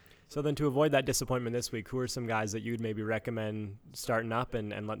 So then to avoid that disappointment this week, who are some guys that you'd maybe recommend starting up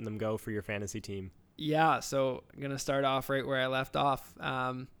and letting them go for your fantasy team? Yeah, so I'm going to start off right where I left off.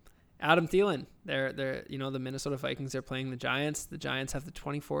 Adam Thielen, they're the Minnesota Vikings are playing the Giants. The Giants have the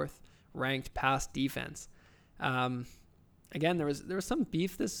 24th ranked pass defense. Again, there was some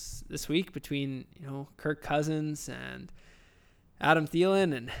beef this week between Kirk Cousins and Adam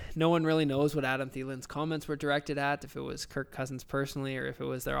Thielen, and no one really knows what Adam Thielen's comments were directed at, if it was Kirk Cousins personally or if it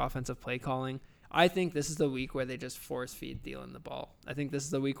was their offensive play calling. I think this is the week where they just force feed Thielen the ball. I think this is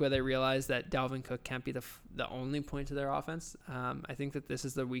the week where they realize that Dalvin Cook can't be the only point to their offense. I think that this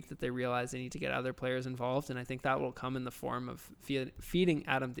is the week that they realize they need to get other players involved, and I think that will come in the form of feeding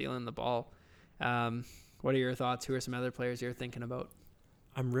Adam Thielen the ball. What are your thoughts? Who are some other players you're thinking about?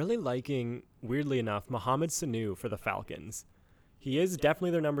 I'm really liking, weirdly enough, Mohamed Sanu for the Falcons. He is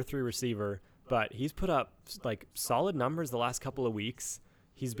definitely their number 3 receiver, but he's put up like solid numbers the last couple of weeks.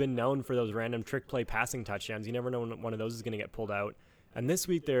 He's been known for those random trick play passing touchdowns. You never know when one of those is going to get pulled out. And this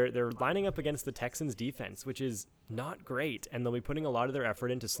week they're lining up against the Texans defense, which is not great. And they'll be putting a lot of their effort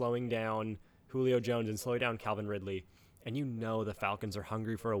into slowing down Julio Jones and slowing down Calvin Ridley. And the Falcons are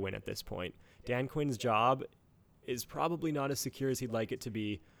hungry for a win at this point. Dan Quinn's job is probably not as secure as he'd like it to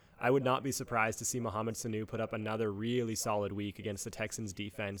be. I would not be surprised to see Mohamed Sanu put up another really solid week against the Texans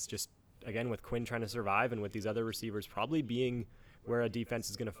defense, just again with Quinn trying to survive and with these other receivers probably being where a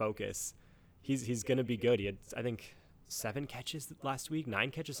defense is going to focus. He's going to be good. He had, I think, 7 catches last week, 9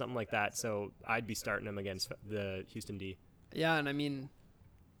 catches, something like that. So I'd be starting him against the Houston D. Yeah, and I mean,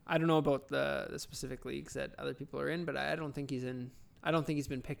 I don't know about the specific leagues that other people are in, but I don't think he's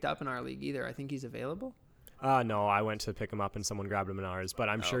been picked up in our league either. I think he's available. No, I went to pick him up and someone grabbed him in ours, but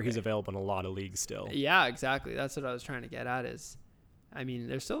I'm sure he's available in a lot of leagues still. Yeah, exactly. That's what I was trying to get at is, I mean,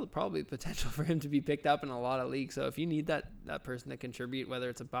 there's still probably potential for him to be picked up in a lot of leagues. So if you need that person to contribute, whether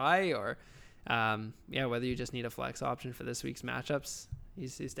it's a buy or, whether you just need a flex option for this week's matchups,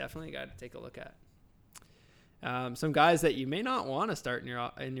 he's definitely a guy to take a look at. Some guys that you may not want to start in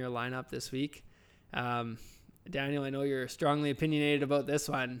your lineup this week. Daniel, I know you're strongly opinionated about this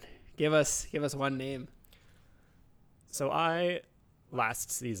one. Give us one name. So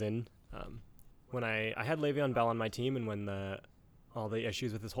last season, when I had Le'Veon Bell on my team, and when all the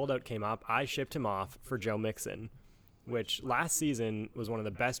issues with his holdout came up, I shipped him off for Joe Mixon, which last season was one of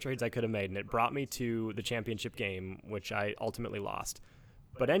the best trades I could have made, and it brought me to the championship game, which I ultimately lost.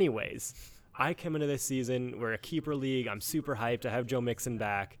 But anyways, I come into this season, we're a keeper league. I'm super hyped. I have Joe Mixon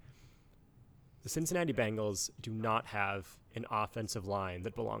back. The Cincinnati Bengals do not have an offensive line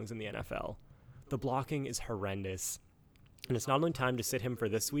that belongs in the NFL. The blocking is horrendous. And it's not only time to sit him for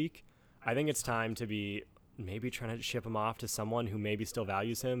this week. I think it's time to be maybe trying to ship him off to someone who maybe still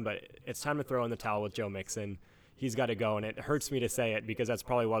values him, but it's time to throw in the towel with Joe Mixon. He's got to go, and it hurts me to say it because that's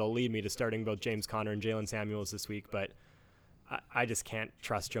probably what will lead me to starting both James Conner and Jalen Samuels this week, but I just can't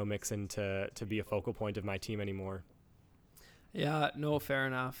trust Joe Mixon to be a focal point of my team anymore. Yeah, no, fair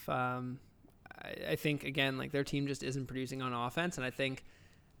enough. I think, again, like their team just isn't producing on offense, and I think,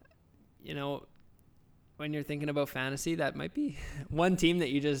 when you're thinking about fantasy, that might be one team that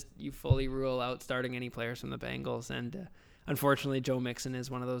you fully rule out starting any players from the Bengals. And unfortunately, Joe Mixon is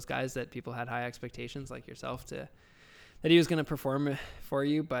one of those guys that people had high expectations, like yourself, that he was going to perform for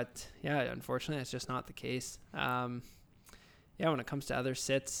you. But yeah, unfortunately, it's just not the case. When it comes to other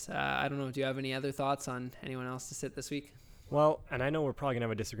sits, I don't know. Do you have any other thoughts on anyone else to sit this week? Well, and I know we're probably going to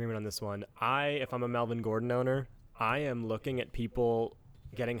have a disagreement on this one. If I'm a Melvin Gordon owner, I am looking at people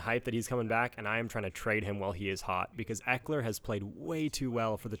getting hyped that he's coming back, and I am trying to trade him while he is hot because Eckler has played way too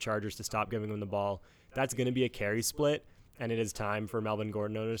well for the Chargers to stop giving him the ball. That's going to be a carry split, and it is time for Melvin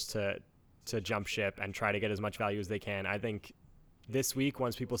Gordon owners to jump ship and try to get as much value as they can. I think this week,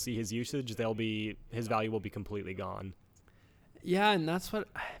 once people see his usage, his value will be completely gone. Yeah, and that's what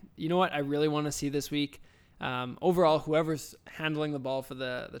I really want to see this week. Overall, whoever's handling the ball for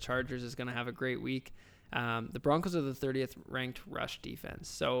the Chargers is going to have a great week. The Broncos are the 30th ranked rush defense.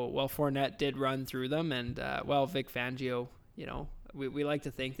 So while Fournette did run through them, and Vic Fangio, we like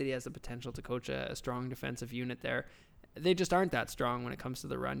to think that he has the potential to coach a strong defensive unit there. They just aren't that strong when it comes to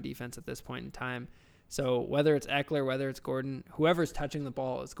the run defense at this point in time. So whether it's Eckler, whether it's Gordon, whoever's touching the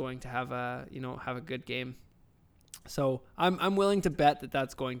ball is going to have a good game. So I'm willing to bet that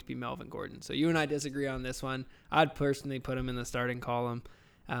that's going to be Melvin Gordon. So you and I disagree on this one. I'd personally put him in the starting column.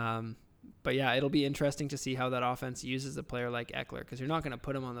 But yeah, it'll be interesting to see how that offense uses a player like Eckler, because you're not going to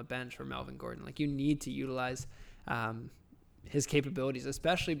put him on the bench for Melvin Gordon. Like, you need to utilize his capabilities,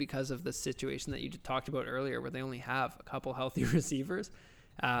 especially because of the situation that you talked about earlier where they only have a couple healthy receivers.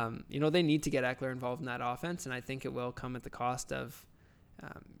 They need to get Eckler involved in that offense, and I think it will come at the cost of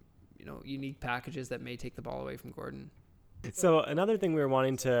unique packages that may take the ball away from Gordon. So another thing we were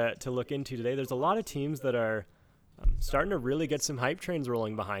wanting to look into today, there's a lot of teams that are starting to really get some hype trains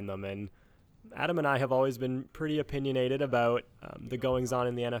rolling behind them, and Adam and I have always been pretty opinionated about the goings-on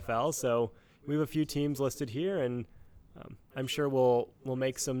in the NFL, so we have a few teams listed here, and I'm sure we'll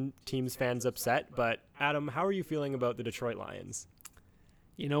make some teams' fans upset, but Adam, how are you feeling about the Detroit Lions?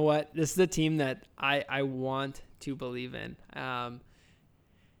 You know what? This is a team that I want to believe in.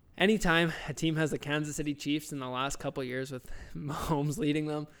 Anytime a team has the Kansas City Chiefs in the last couple of years with Mahomes leading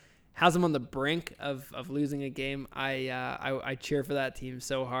them, has them on the brink of losing a game, I cheer for that team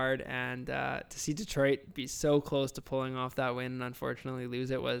so hard. And to see Detroit be so close to pulling off that win and unfortunately lose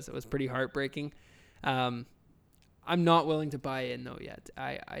it was pretty heartbreaking. I'm not willing to buy in though yet.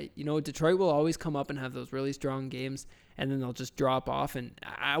 Detroit will always come up and have those really strong games, and then they'll just drop off. And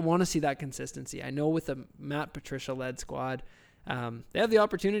I want to see that consistency. I know with the Matt Patricia-led squad, they have the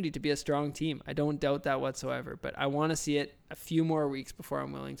opportunity to be a strong team. I don't doubt that whatsoever, but I want to see it a few more weeks before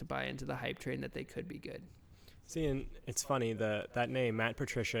I'm willing to buy into the hype train that they could be good. See, and it's funny, that name, Matt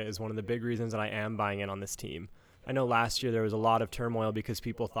Patricia, is one of the big reasons that I am buying in on this team. I know last year there was a lot of turmoil because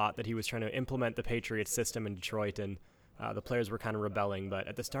people thought that he was trying to implement the Patriots system in Detroit, and the players were kind of rebelling. But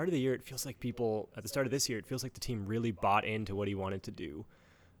at the start of the year, it feels like the team really bought into what he wanted to do.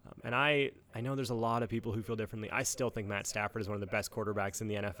 And I know there's a lot of people who feel differently. I still think Matt Stafford is one of the best quarterbacks in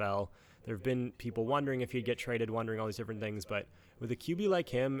the NFL. There have been people wondering if he'd get traded, wondering all these different things. But with a QB like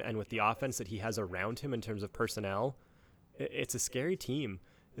him and with the offense that he has around him in terms of personnel, it's a scary team.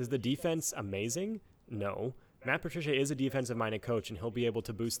 Is the defense amazing? No. Matt Patricia is a defensive-minded coach, and he'll be able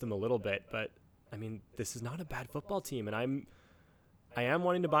to boost them a little bit. But, I mean, this is not a bad football team, and I am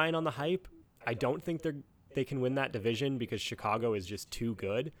wanting to buy in on the hype. I don't think they can win that division because Chicago is just too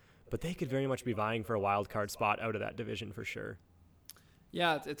good, but they could very much be vying for a wild card spot out of that division for sure.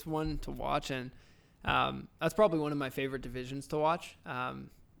 Yeah, it's one to watch, and that's probably one of my favorite divisions to watch.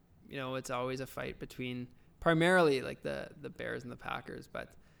 It's always a fight between primarily like the Bears and the Packers, but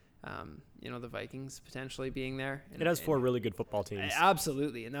the Vikings potentially being there. It has four really good football teams.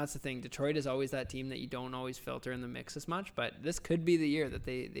 Absolutely, and that's the thing. Detroit is always that team that you don't always filter in the mix as much, but this could be the year that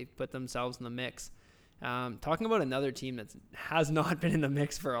they put themselves in the mix. Talking about another team that has not been in the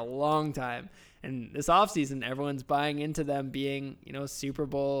mix for a long time, and this offseason, everyone's buying into them being, Super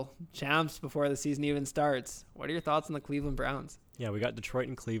Bowl champs before the season even starts. What are your thoughts on the Cleveland Browns? Yeah, we got Detroit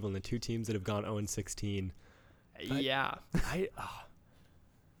and Cleveland, the two teams that have gone 0-16. Yeah. I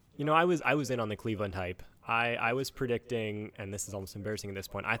was in on the Cleveland hype. I was predicting, and this is almost embarrassing at this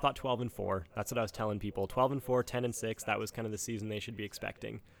point, I thought 12-4. That's what I was telling people. 12-4, 10-6, that was kind of the season they should be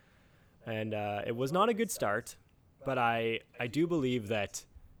expecting. And it was not a good start, but I do believe that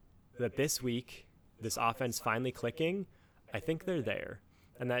this week, this offense finally clicking, I think they're there.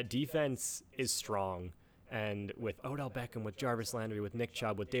 And that defense is strong. And with Odell Beckham, with Jarvis Landry, with Nick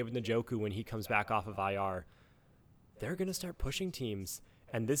Chubb, with David Njoku when he comes back off of IR, they're going to start pushing teams.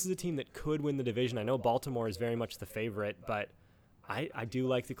 And this is a team that could win the division. I know Baltimore is very much the favorite, but I do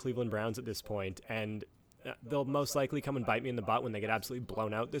like the Cleveland Browns at this point. And they'll most likely come and bite me in the butt when they get absolutely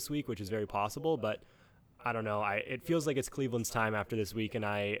blown out this week, which is very possible. But I don't know. It feels like it's Cleveland's time after this week, and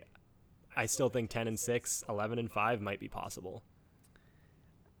I still think 10-6, 11-5 might be possible.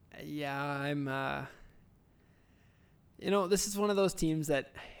 Yeah, I'm... this is one of those teams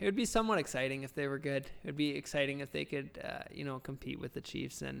that it would be somewhat exciting if they were good. It would be exciting if they could, compete with the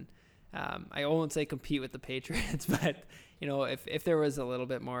Chiefs. And I won't say compete with the Patriots, but, if there was a little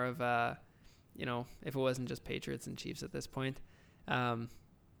bit more of if it wasn't just Patriots and Chiefs at this point. I'm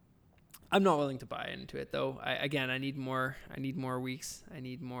not willing to buy into it, though. I need more weeks. I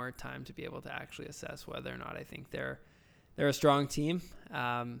need more time to be able to actually assess whether or not I think they're a strong team.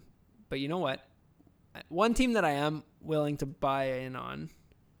 But you know what? One team that I am willing to buy in on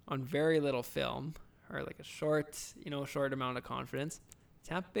very little film, or like a short amount of confidence,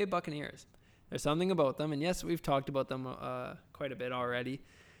 Tampa Bay Buccaneers. There's something about them, and yes, we've talked about them quite a bit already.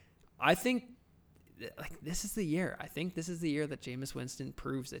 I think this is the year. I think this is the year that Jameis Winston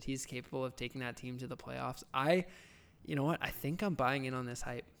proves that he's capable of taking that team to the playoffs. You know what? I think I'm buying in on this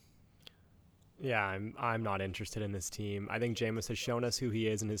hype. Yeah, I'm not interested in this team. I think Jameis has shown us who he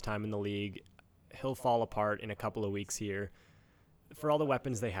is in his time in the league. He'll fall apart in a couple of weeks here. For all the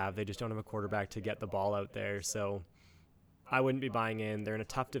weapons they have, they just don't have a quarterback to get the ball out there. So I wouldn't be buying in. They're in a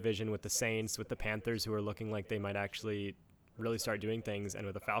tough division with the Saints, with the Panthers, who are looking like they might actually really start doing things, and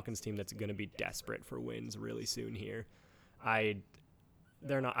with a Falcons team that's going to be desperate for wins really soon here. I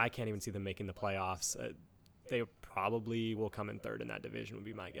can't even see them making the playoffs. They probably will come in third in that division would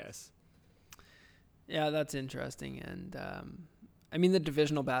be my guess. Yeah, that's interesting. And the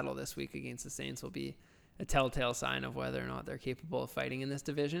divisional battle this week against the Saints will be a telltale sign of whether or not they're capable of fighting in this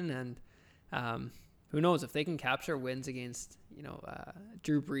division. And who knows, if they can capture wins against,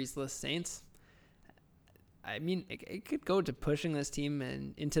 Drew Brees-less Saints, it could go to pushing this team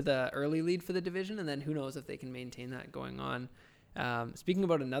into the early lead for the division, and then who knows if they can maintain that going on. Speaking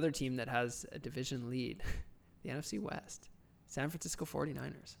about another team that has a division lead, the NFC West, San Francisco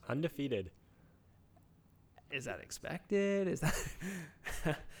 49ers. Undefeated. Is that expected? Is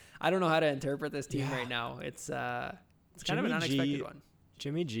that I don't know how to interpret this team right now. It's kind of an unexpected one.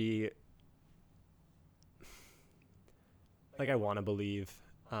 Jimmy G, I want to believe,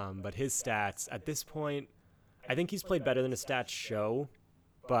 but his stats at this point, I think he's played better than his stats show,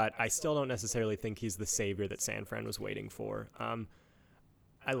 but I still don't necessarily think he's the savior that San Fran was waiting for.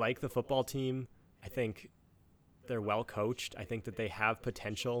 I like the football team. I think they're well coached. I think that they have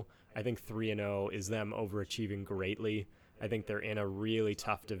potential. I think 3-0 is them overachieving greatly. I think they're in a really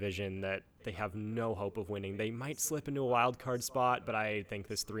tough division that they have no hope of winning. They might slip into a wild card spot, but I think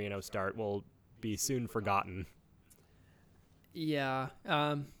this 3-0 start will be soon forgotten. Yeah.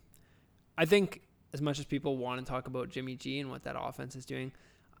 I think as much as people want to talk about Jimmy G and what that offense is doing,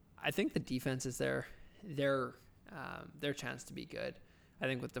 I think the defense is their chance to be good. I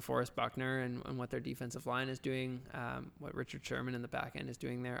think with DeForest Buckner and what their defensive line is doing, what Richard Sherman in the back end is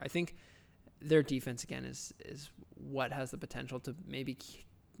doing there, I think their defense, again, is what has the potential to maybe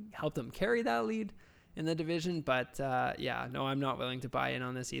help them carry that lead in the division. But, I'm not willing to buy in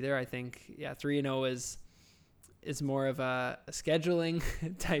on this either. I think, 3-0 is more of a scheduling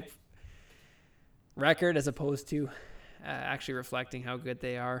type record as opposed to actually reflecting how good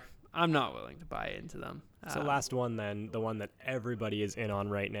they are. I'm not willing to buy into them. So last one then, the one that everybody is in on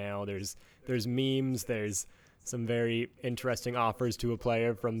right now. There's memes. There's some very interesting offers to a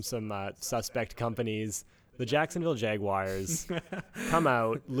player from some suspect companies. The Jacksonville Jaguars come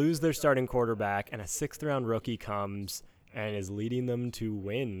out, lose their starting quarterback, and a 6th-round rookie comes and is leading them to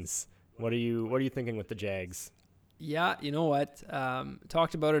wins. What are you thinking with the Jags? Yeah, you know what?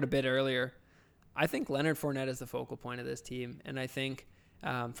 Talked about it a bit earlier. I think Leonard Fournette is the focal point of this team, and I think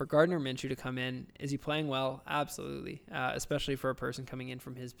for Gardner Minshew to come in, is he playing well? Absolutely, especially for a person coming in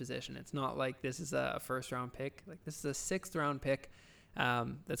from his position. It's not like this is a first-round pick. Like, this is a 6th-round pick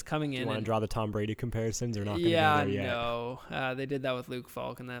that's coming in. Do you want to draw the Tom Brady comparisons or not? Yeah, no. They did that with Luke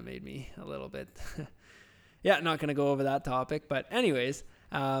Falk, and that made me a little bit Yeah, not going to go over that topic. But anyways,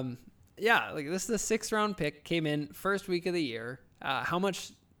 like this is the 6th round pick, came in first week of the year. How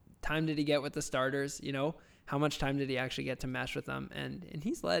much time did he get with the starters? How much time did he actually get to mesh with them? And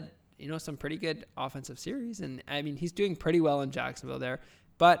he's led, some pretty good offensive series. And I mean, he's doing pretty well in Jacksonville there.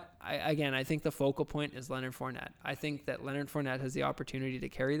 But I think the focal point is Leonard Fournette. I think that Leonard Fournette has the opportunity to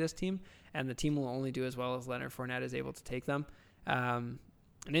carry this team, and the team will only do as well as Leonard Fournette is able to take them. An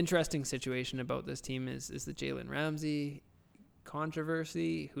interesting situation about this team is the Jalen Ramsey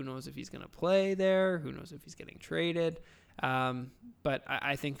controversy. Who knows if he's going to play there? Who knows if he's getting traded? But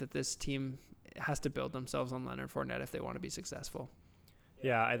I think that this team has to build themselves on Leonard Fournette if they want to be successful.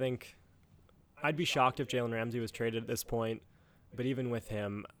 Yeah, I think I'd be shocked if Jalen Ramsey was traded at this point. But even with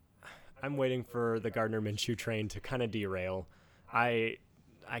him, I'm waiting for the Gardner Minshew train to kind of derail. I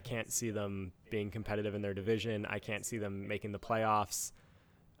can't see them being competitive in their division. I can't see them making the playoffs.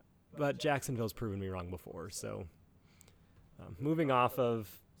 But Jacksonville's proven me wrong before. So moving off of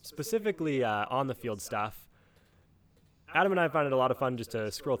specifically on-the-field stuff, Adam and I found it a lot of fun just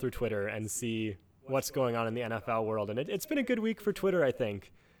to scroll through Twitter and see what's going on in the NFL world. And it's been a good week for Twitter, I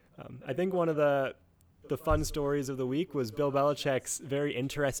think. I think one of the fun stories of the week was Bill Belichick's very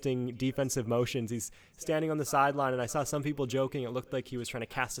interesting defensive motions. He's standing on the sideline, and I saw some people joking it looked like he was trying to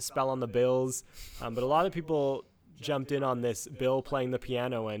cast a spell on the Bills. But a lot of people jumped in on this Bill playing the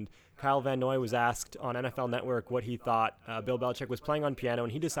piano, and Kyle Van Noy was asked on NFL Network what he thought Bill Belichick was playing on piano,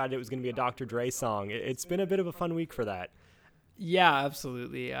 and he decided it was going to be a Dr. Dre song. It's been a bit of a fun week for that. Yeah,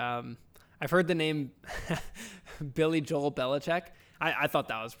 absolutely. I've heard the name Billy Joel Belichick. I thought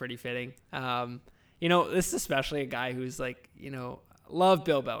that was pretty fitting. This is especially a guy who's love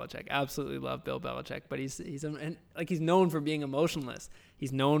Bill Belichick, absolutely love Bill Belichick, but he's known for being emotionless.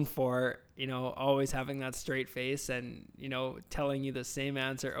 He's known for, always having that straight face and, telling you the same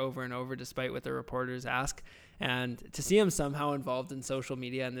answer over and over despite what the reporters ask. And to see him somehow involved in social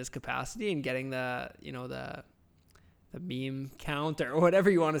media in this capacity and getting the meme count or whatever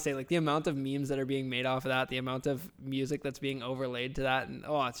you want to say, like the amount of memes that are being made off of that, the amount of music that's being overlaid to that. And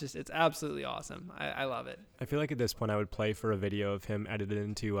it's absolutely awesome. I love it. I feel like at this point I would play for a video of him edited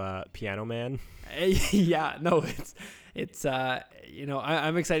into Piano Man. Yeah, no, it's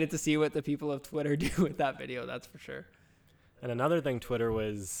I'm excited to see what the people of Twitter do with that video. That's for sure. And another thing Twitter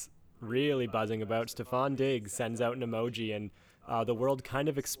was really buzzing about, Stephon Diggs sends out an emoji and the world kind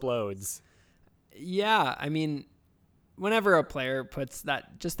of explodes. Yeah. I mean, whenever a player puts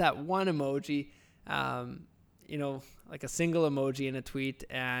that one emoji, like a single emoji in a tweet,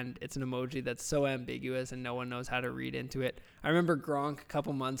 and it's an emoji that's so ambiguous and no one knows how to read into it. I remember Gronk a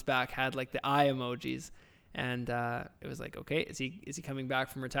couple months back had like the eye emojis, and it was like, okay, is he coming back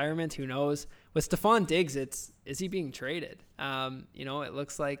from retirement? Who knows? With Stephon Diggs, is he being traded? It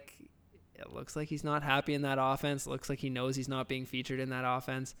looks like he's not happy in that offense. It looks like he knows he's not being featured in that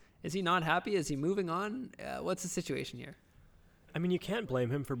offense. Is he not happy? Is he moving on? What's the situation here? I mean, you can't blame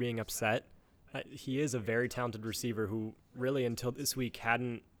him for being upset. He is a very talented receiver who really until this week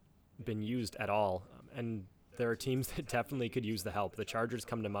hadn't been used at all. And there are teams that definitely could use the help. The Chargers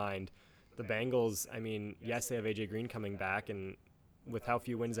come to mind. The Bengals, I mean, yes, they have A.J. Green coming back, and with how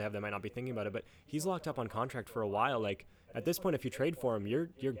few wins they have, they might not be thinking about it, but he's locked up on contract for a while. Like, at this point, if you trade for him, you're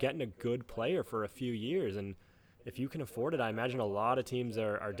getting a good player for a few years, and if you can afford it, I imagine a lot of teams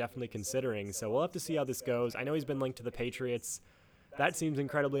are definitely considering. So we'll have to see how this goes. I know he's been linked to the Patriots. That seems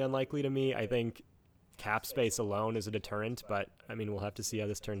incredibly unlikely to me. I think cap space alone is a deterrent, but, I mean, we'll have to see how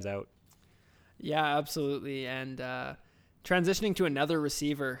this turns out. Yeah, absolutely. And transitioning to another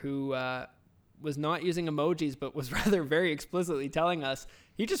receiver who was not using emojis, but was rather very explicitly telling us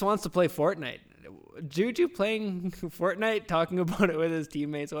he just wants to play Fortnite. Juju playing Fortnite, talking about it with his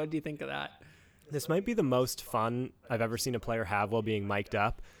teammates. What do you think of that? This might be the most fun I've ever seen a player have while being mic'd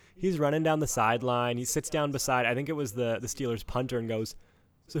up. He's running down the sideline. He sits down beside, I think it was the Steelers punter, and goes,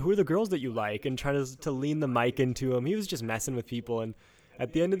 "So who are the girls that you like?" and trying to lean the mic into him. He was just messing with people, and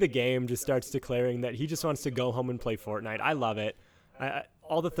at the end of the game just starts declaring that he just wants to go home and play Fortnite. I love it.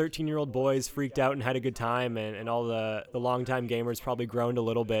 All the 13-year-old boys freaked out and had a good time, and all the longtime gamers probably groaned a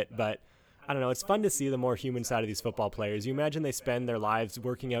little bit, but I don't know. It's fun to see the more human side of these football players. You imagine they spend their lives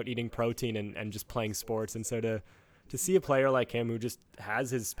working out, eating protein, and just playing sports. And so to see a player like him who just has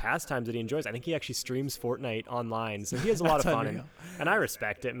his pastimes that he enjoys, I think he actually streams Fortnite online. So he has a lot of fun. And I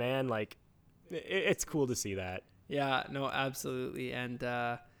respect it, man. Like, it's cool to see that. Yeah, no, absolutely. And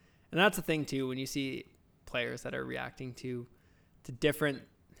that's the thing, too, when you see players that are reacting to different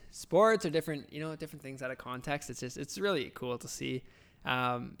sports or different things out of context. It's really cool to see.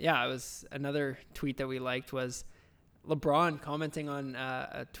 It was another tweet that we liked was LeBron commenting on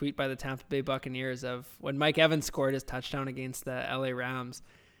a tweet by the Tampa Bay Buccaneers of when Mike Evans scored his touchdown against the LA Rams.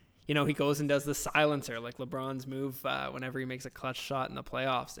 He goes and does the silencer, like LeBron's move whenever he makes a clutch shot in the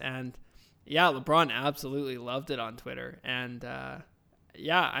playoffs. And yeah, LeBron absolutely loved it on Twitter. And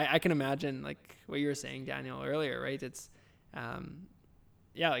I can imagine like what you were saying, Daniel, earlier, right? It's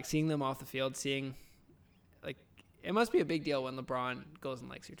like seeing them off the field, seeing like it must be a big deal when LeBron goes and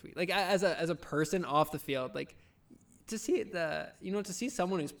likes your tweet. Like as a person off the field, like to see to see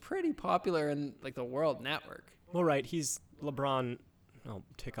someone who's pretty popular in like the world network. Well, right. He's LeBron. I'll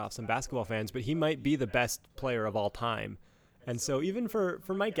tick off some basketball fans, but he might be the best player of all time. And so even for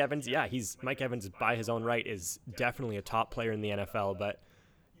Mike Evans, Mike Evans by his own right is definitely a top player in the NFL, but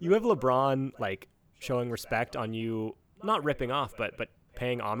you have LeBron like showing respect on you, not ripping off, but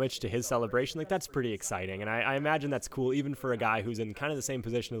paying homage to his celebration. Like that's pretty exciting. And I imagine that's cool even for a guy who's in kind of the same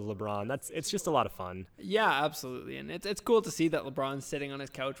position as LeBron. It's just a lot of fun. Yeah, absolutely. And it's cool to see that LeBron's sitting on his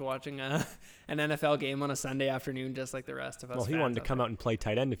couch watching an NFL game on a Sunday afternoon just like the rest of us. Well, he wanted to come out and play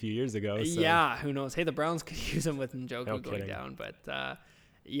tight end a few years ago. So. Yeah, who knows? Hey, the Browns could use him with Njoku going down. But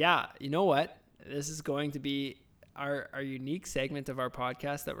you know what? This is going to be our unique segment of our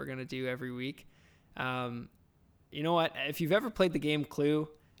podcast that we're going to do every week. You know what? If you've ever played the game Clue,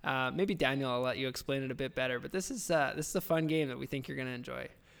 maybe Daniel, I'll let you explain it a bit better. But this is a fun game that we think you're going to enjoy.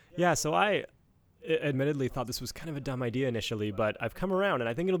 Yeah, so I admittedly thought this was kind of a dumb idea initially, but I've come around and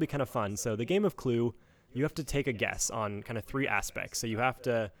I think it'll be kind of fun. So the game of Clue, you have to take a guess on kind of 3 aspects. So you have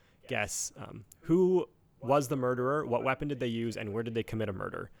to guess who was the murderer, what weapon did they use, and where did they commit a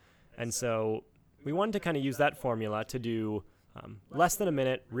murder. And so we wanted to kind of use that formula to do less than a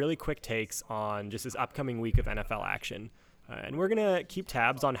minute, really quick takes on just this upcoming week of NFL action. And we're going to keep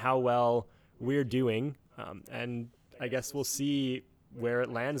tabs on how well we're doing. And I guess we'll see where it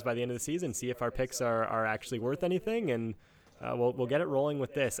lands by the end of the season, see if our picks are actually worth anything. And we'll get it rolling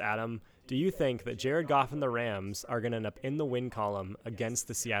with this. Adam, do you think that Jared Goff and the Rams are going to end up in the win column against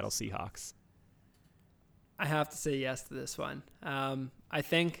the Seattle Seahawks? I have to say yes to this one.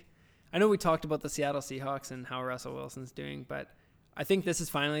 I know we talked about the Seattle Seahawks and how Russell Wilson's doing, but I think this is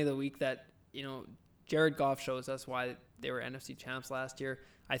finally the week that, Jared Goff shows us why they were NFC champs last year.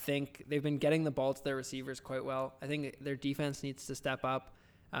 I think they've been getting the ball to their receivers quite well. I think their defense needs to step up.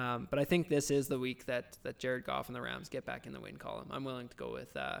 But I think this is the week that Jared Goff and the Rams get back in the win column. I'm willing to go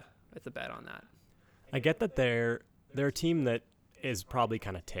with the bet on that. I get that they're a team that is probably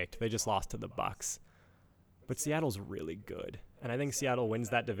kind of ticked. They just lost to the Bucs. But Seattle's really good. And I think Seattle wins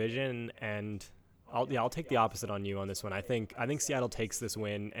that division, and I'll take the opposite on you on this one. I think Seattle takes this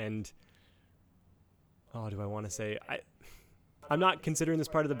win, and do I want to say I'm not considering this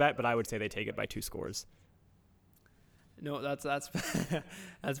part of the bet, but I would say they take it by 2 scores. No, that's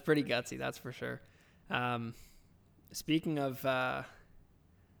that's pretty gutsy, that's for sure. Speaking of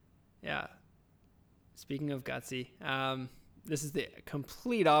gutsy, this is the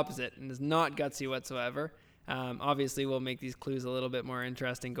complete opposite and is not gutsy whatsoever. Obviously, we'll make these clues a little bit more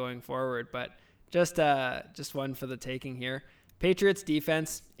interesting going forward, but just one for the taking here. Patriots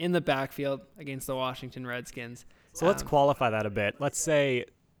defense in the backfield against the Washington Redskins. So let's qualify that a bit. Let's say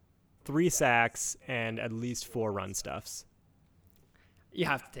 3 sacks and at least 4 run stuffs. You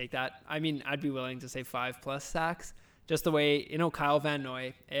have to take that. I mean, I'd be willing to say 5+ sacks. Just the way, Kyle Van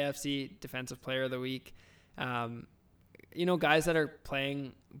Noy, AFC Defensive Player of the Week. Guys that are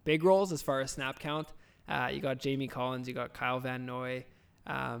playing big roles as far as snap count. You got Jamie Collins, you got Kyle Van Noy.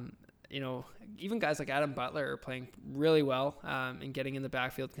 Even guys like Adam Butler are playing really well and getting in the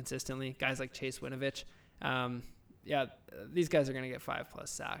backfield consistently. Guys like Chase Winovich. These guys are going to get 5+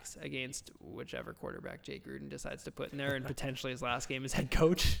 sacks against whichever quarterback Jay Gruden decides to put in there, and potentially his last game as head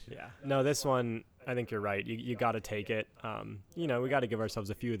coach. Yeah. No, this one, I think you're right. You got to take it. We got to give ourselves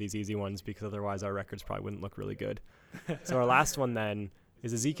a few of these easy ones because otherwise our records probably wouldn't look really good. So our last one then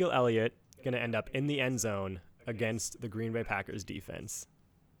is Ezekiel Elliott going to end up in the end zone against the Green Bay Packers defense.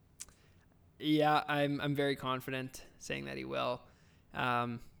 Yeah, I'm very confident saying that he will.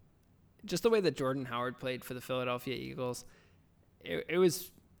 Just the way that Jordan Howard played for the Philadelphia Eagles, it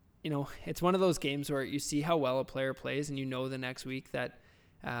was, it's one of those games where you see how well a player plays and the next week that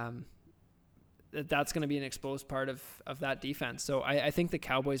that's going to be an exposed part of that defense. So I think the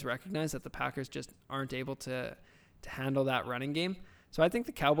Cowboys recognize that the Packers just aren't able to handle that running game. So I think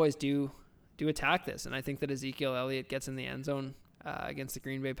the Cowboys do attack this, and I think that Ezekiel Elliott gets in the end zone against the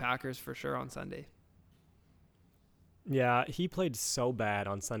Green Bay Packers for sure on Sunday. Yeah, he played so bad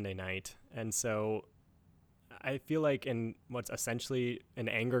on Sunday night, and so I feel like in what's essentially an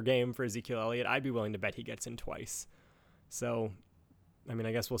anger game for Ezekiel Elliott, I'd be willing to bet he gets in twice. So, I mean,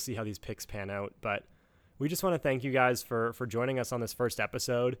 I guess we'll see how these picks pan out, but we just want to thank you guys for joining us on this first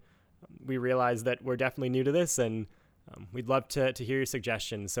episode. We realize that we're definitely new to this, and we'd love to hear your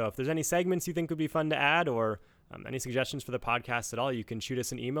suggestions. So if there's any segments you think would be fun to add, or any suggestions for the podcast at all, you can shoot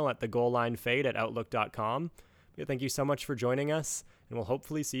us an email at thegoallinefade@outlook.com. Thank you so much for joining us, and we'll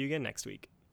hopefully see you again next week.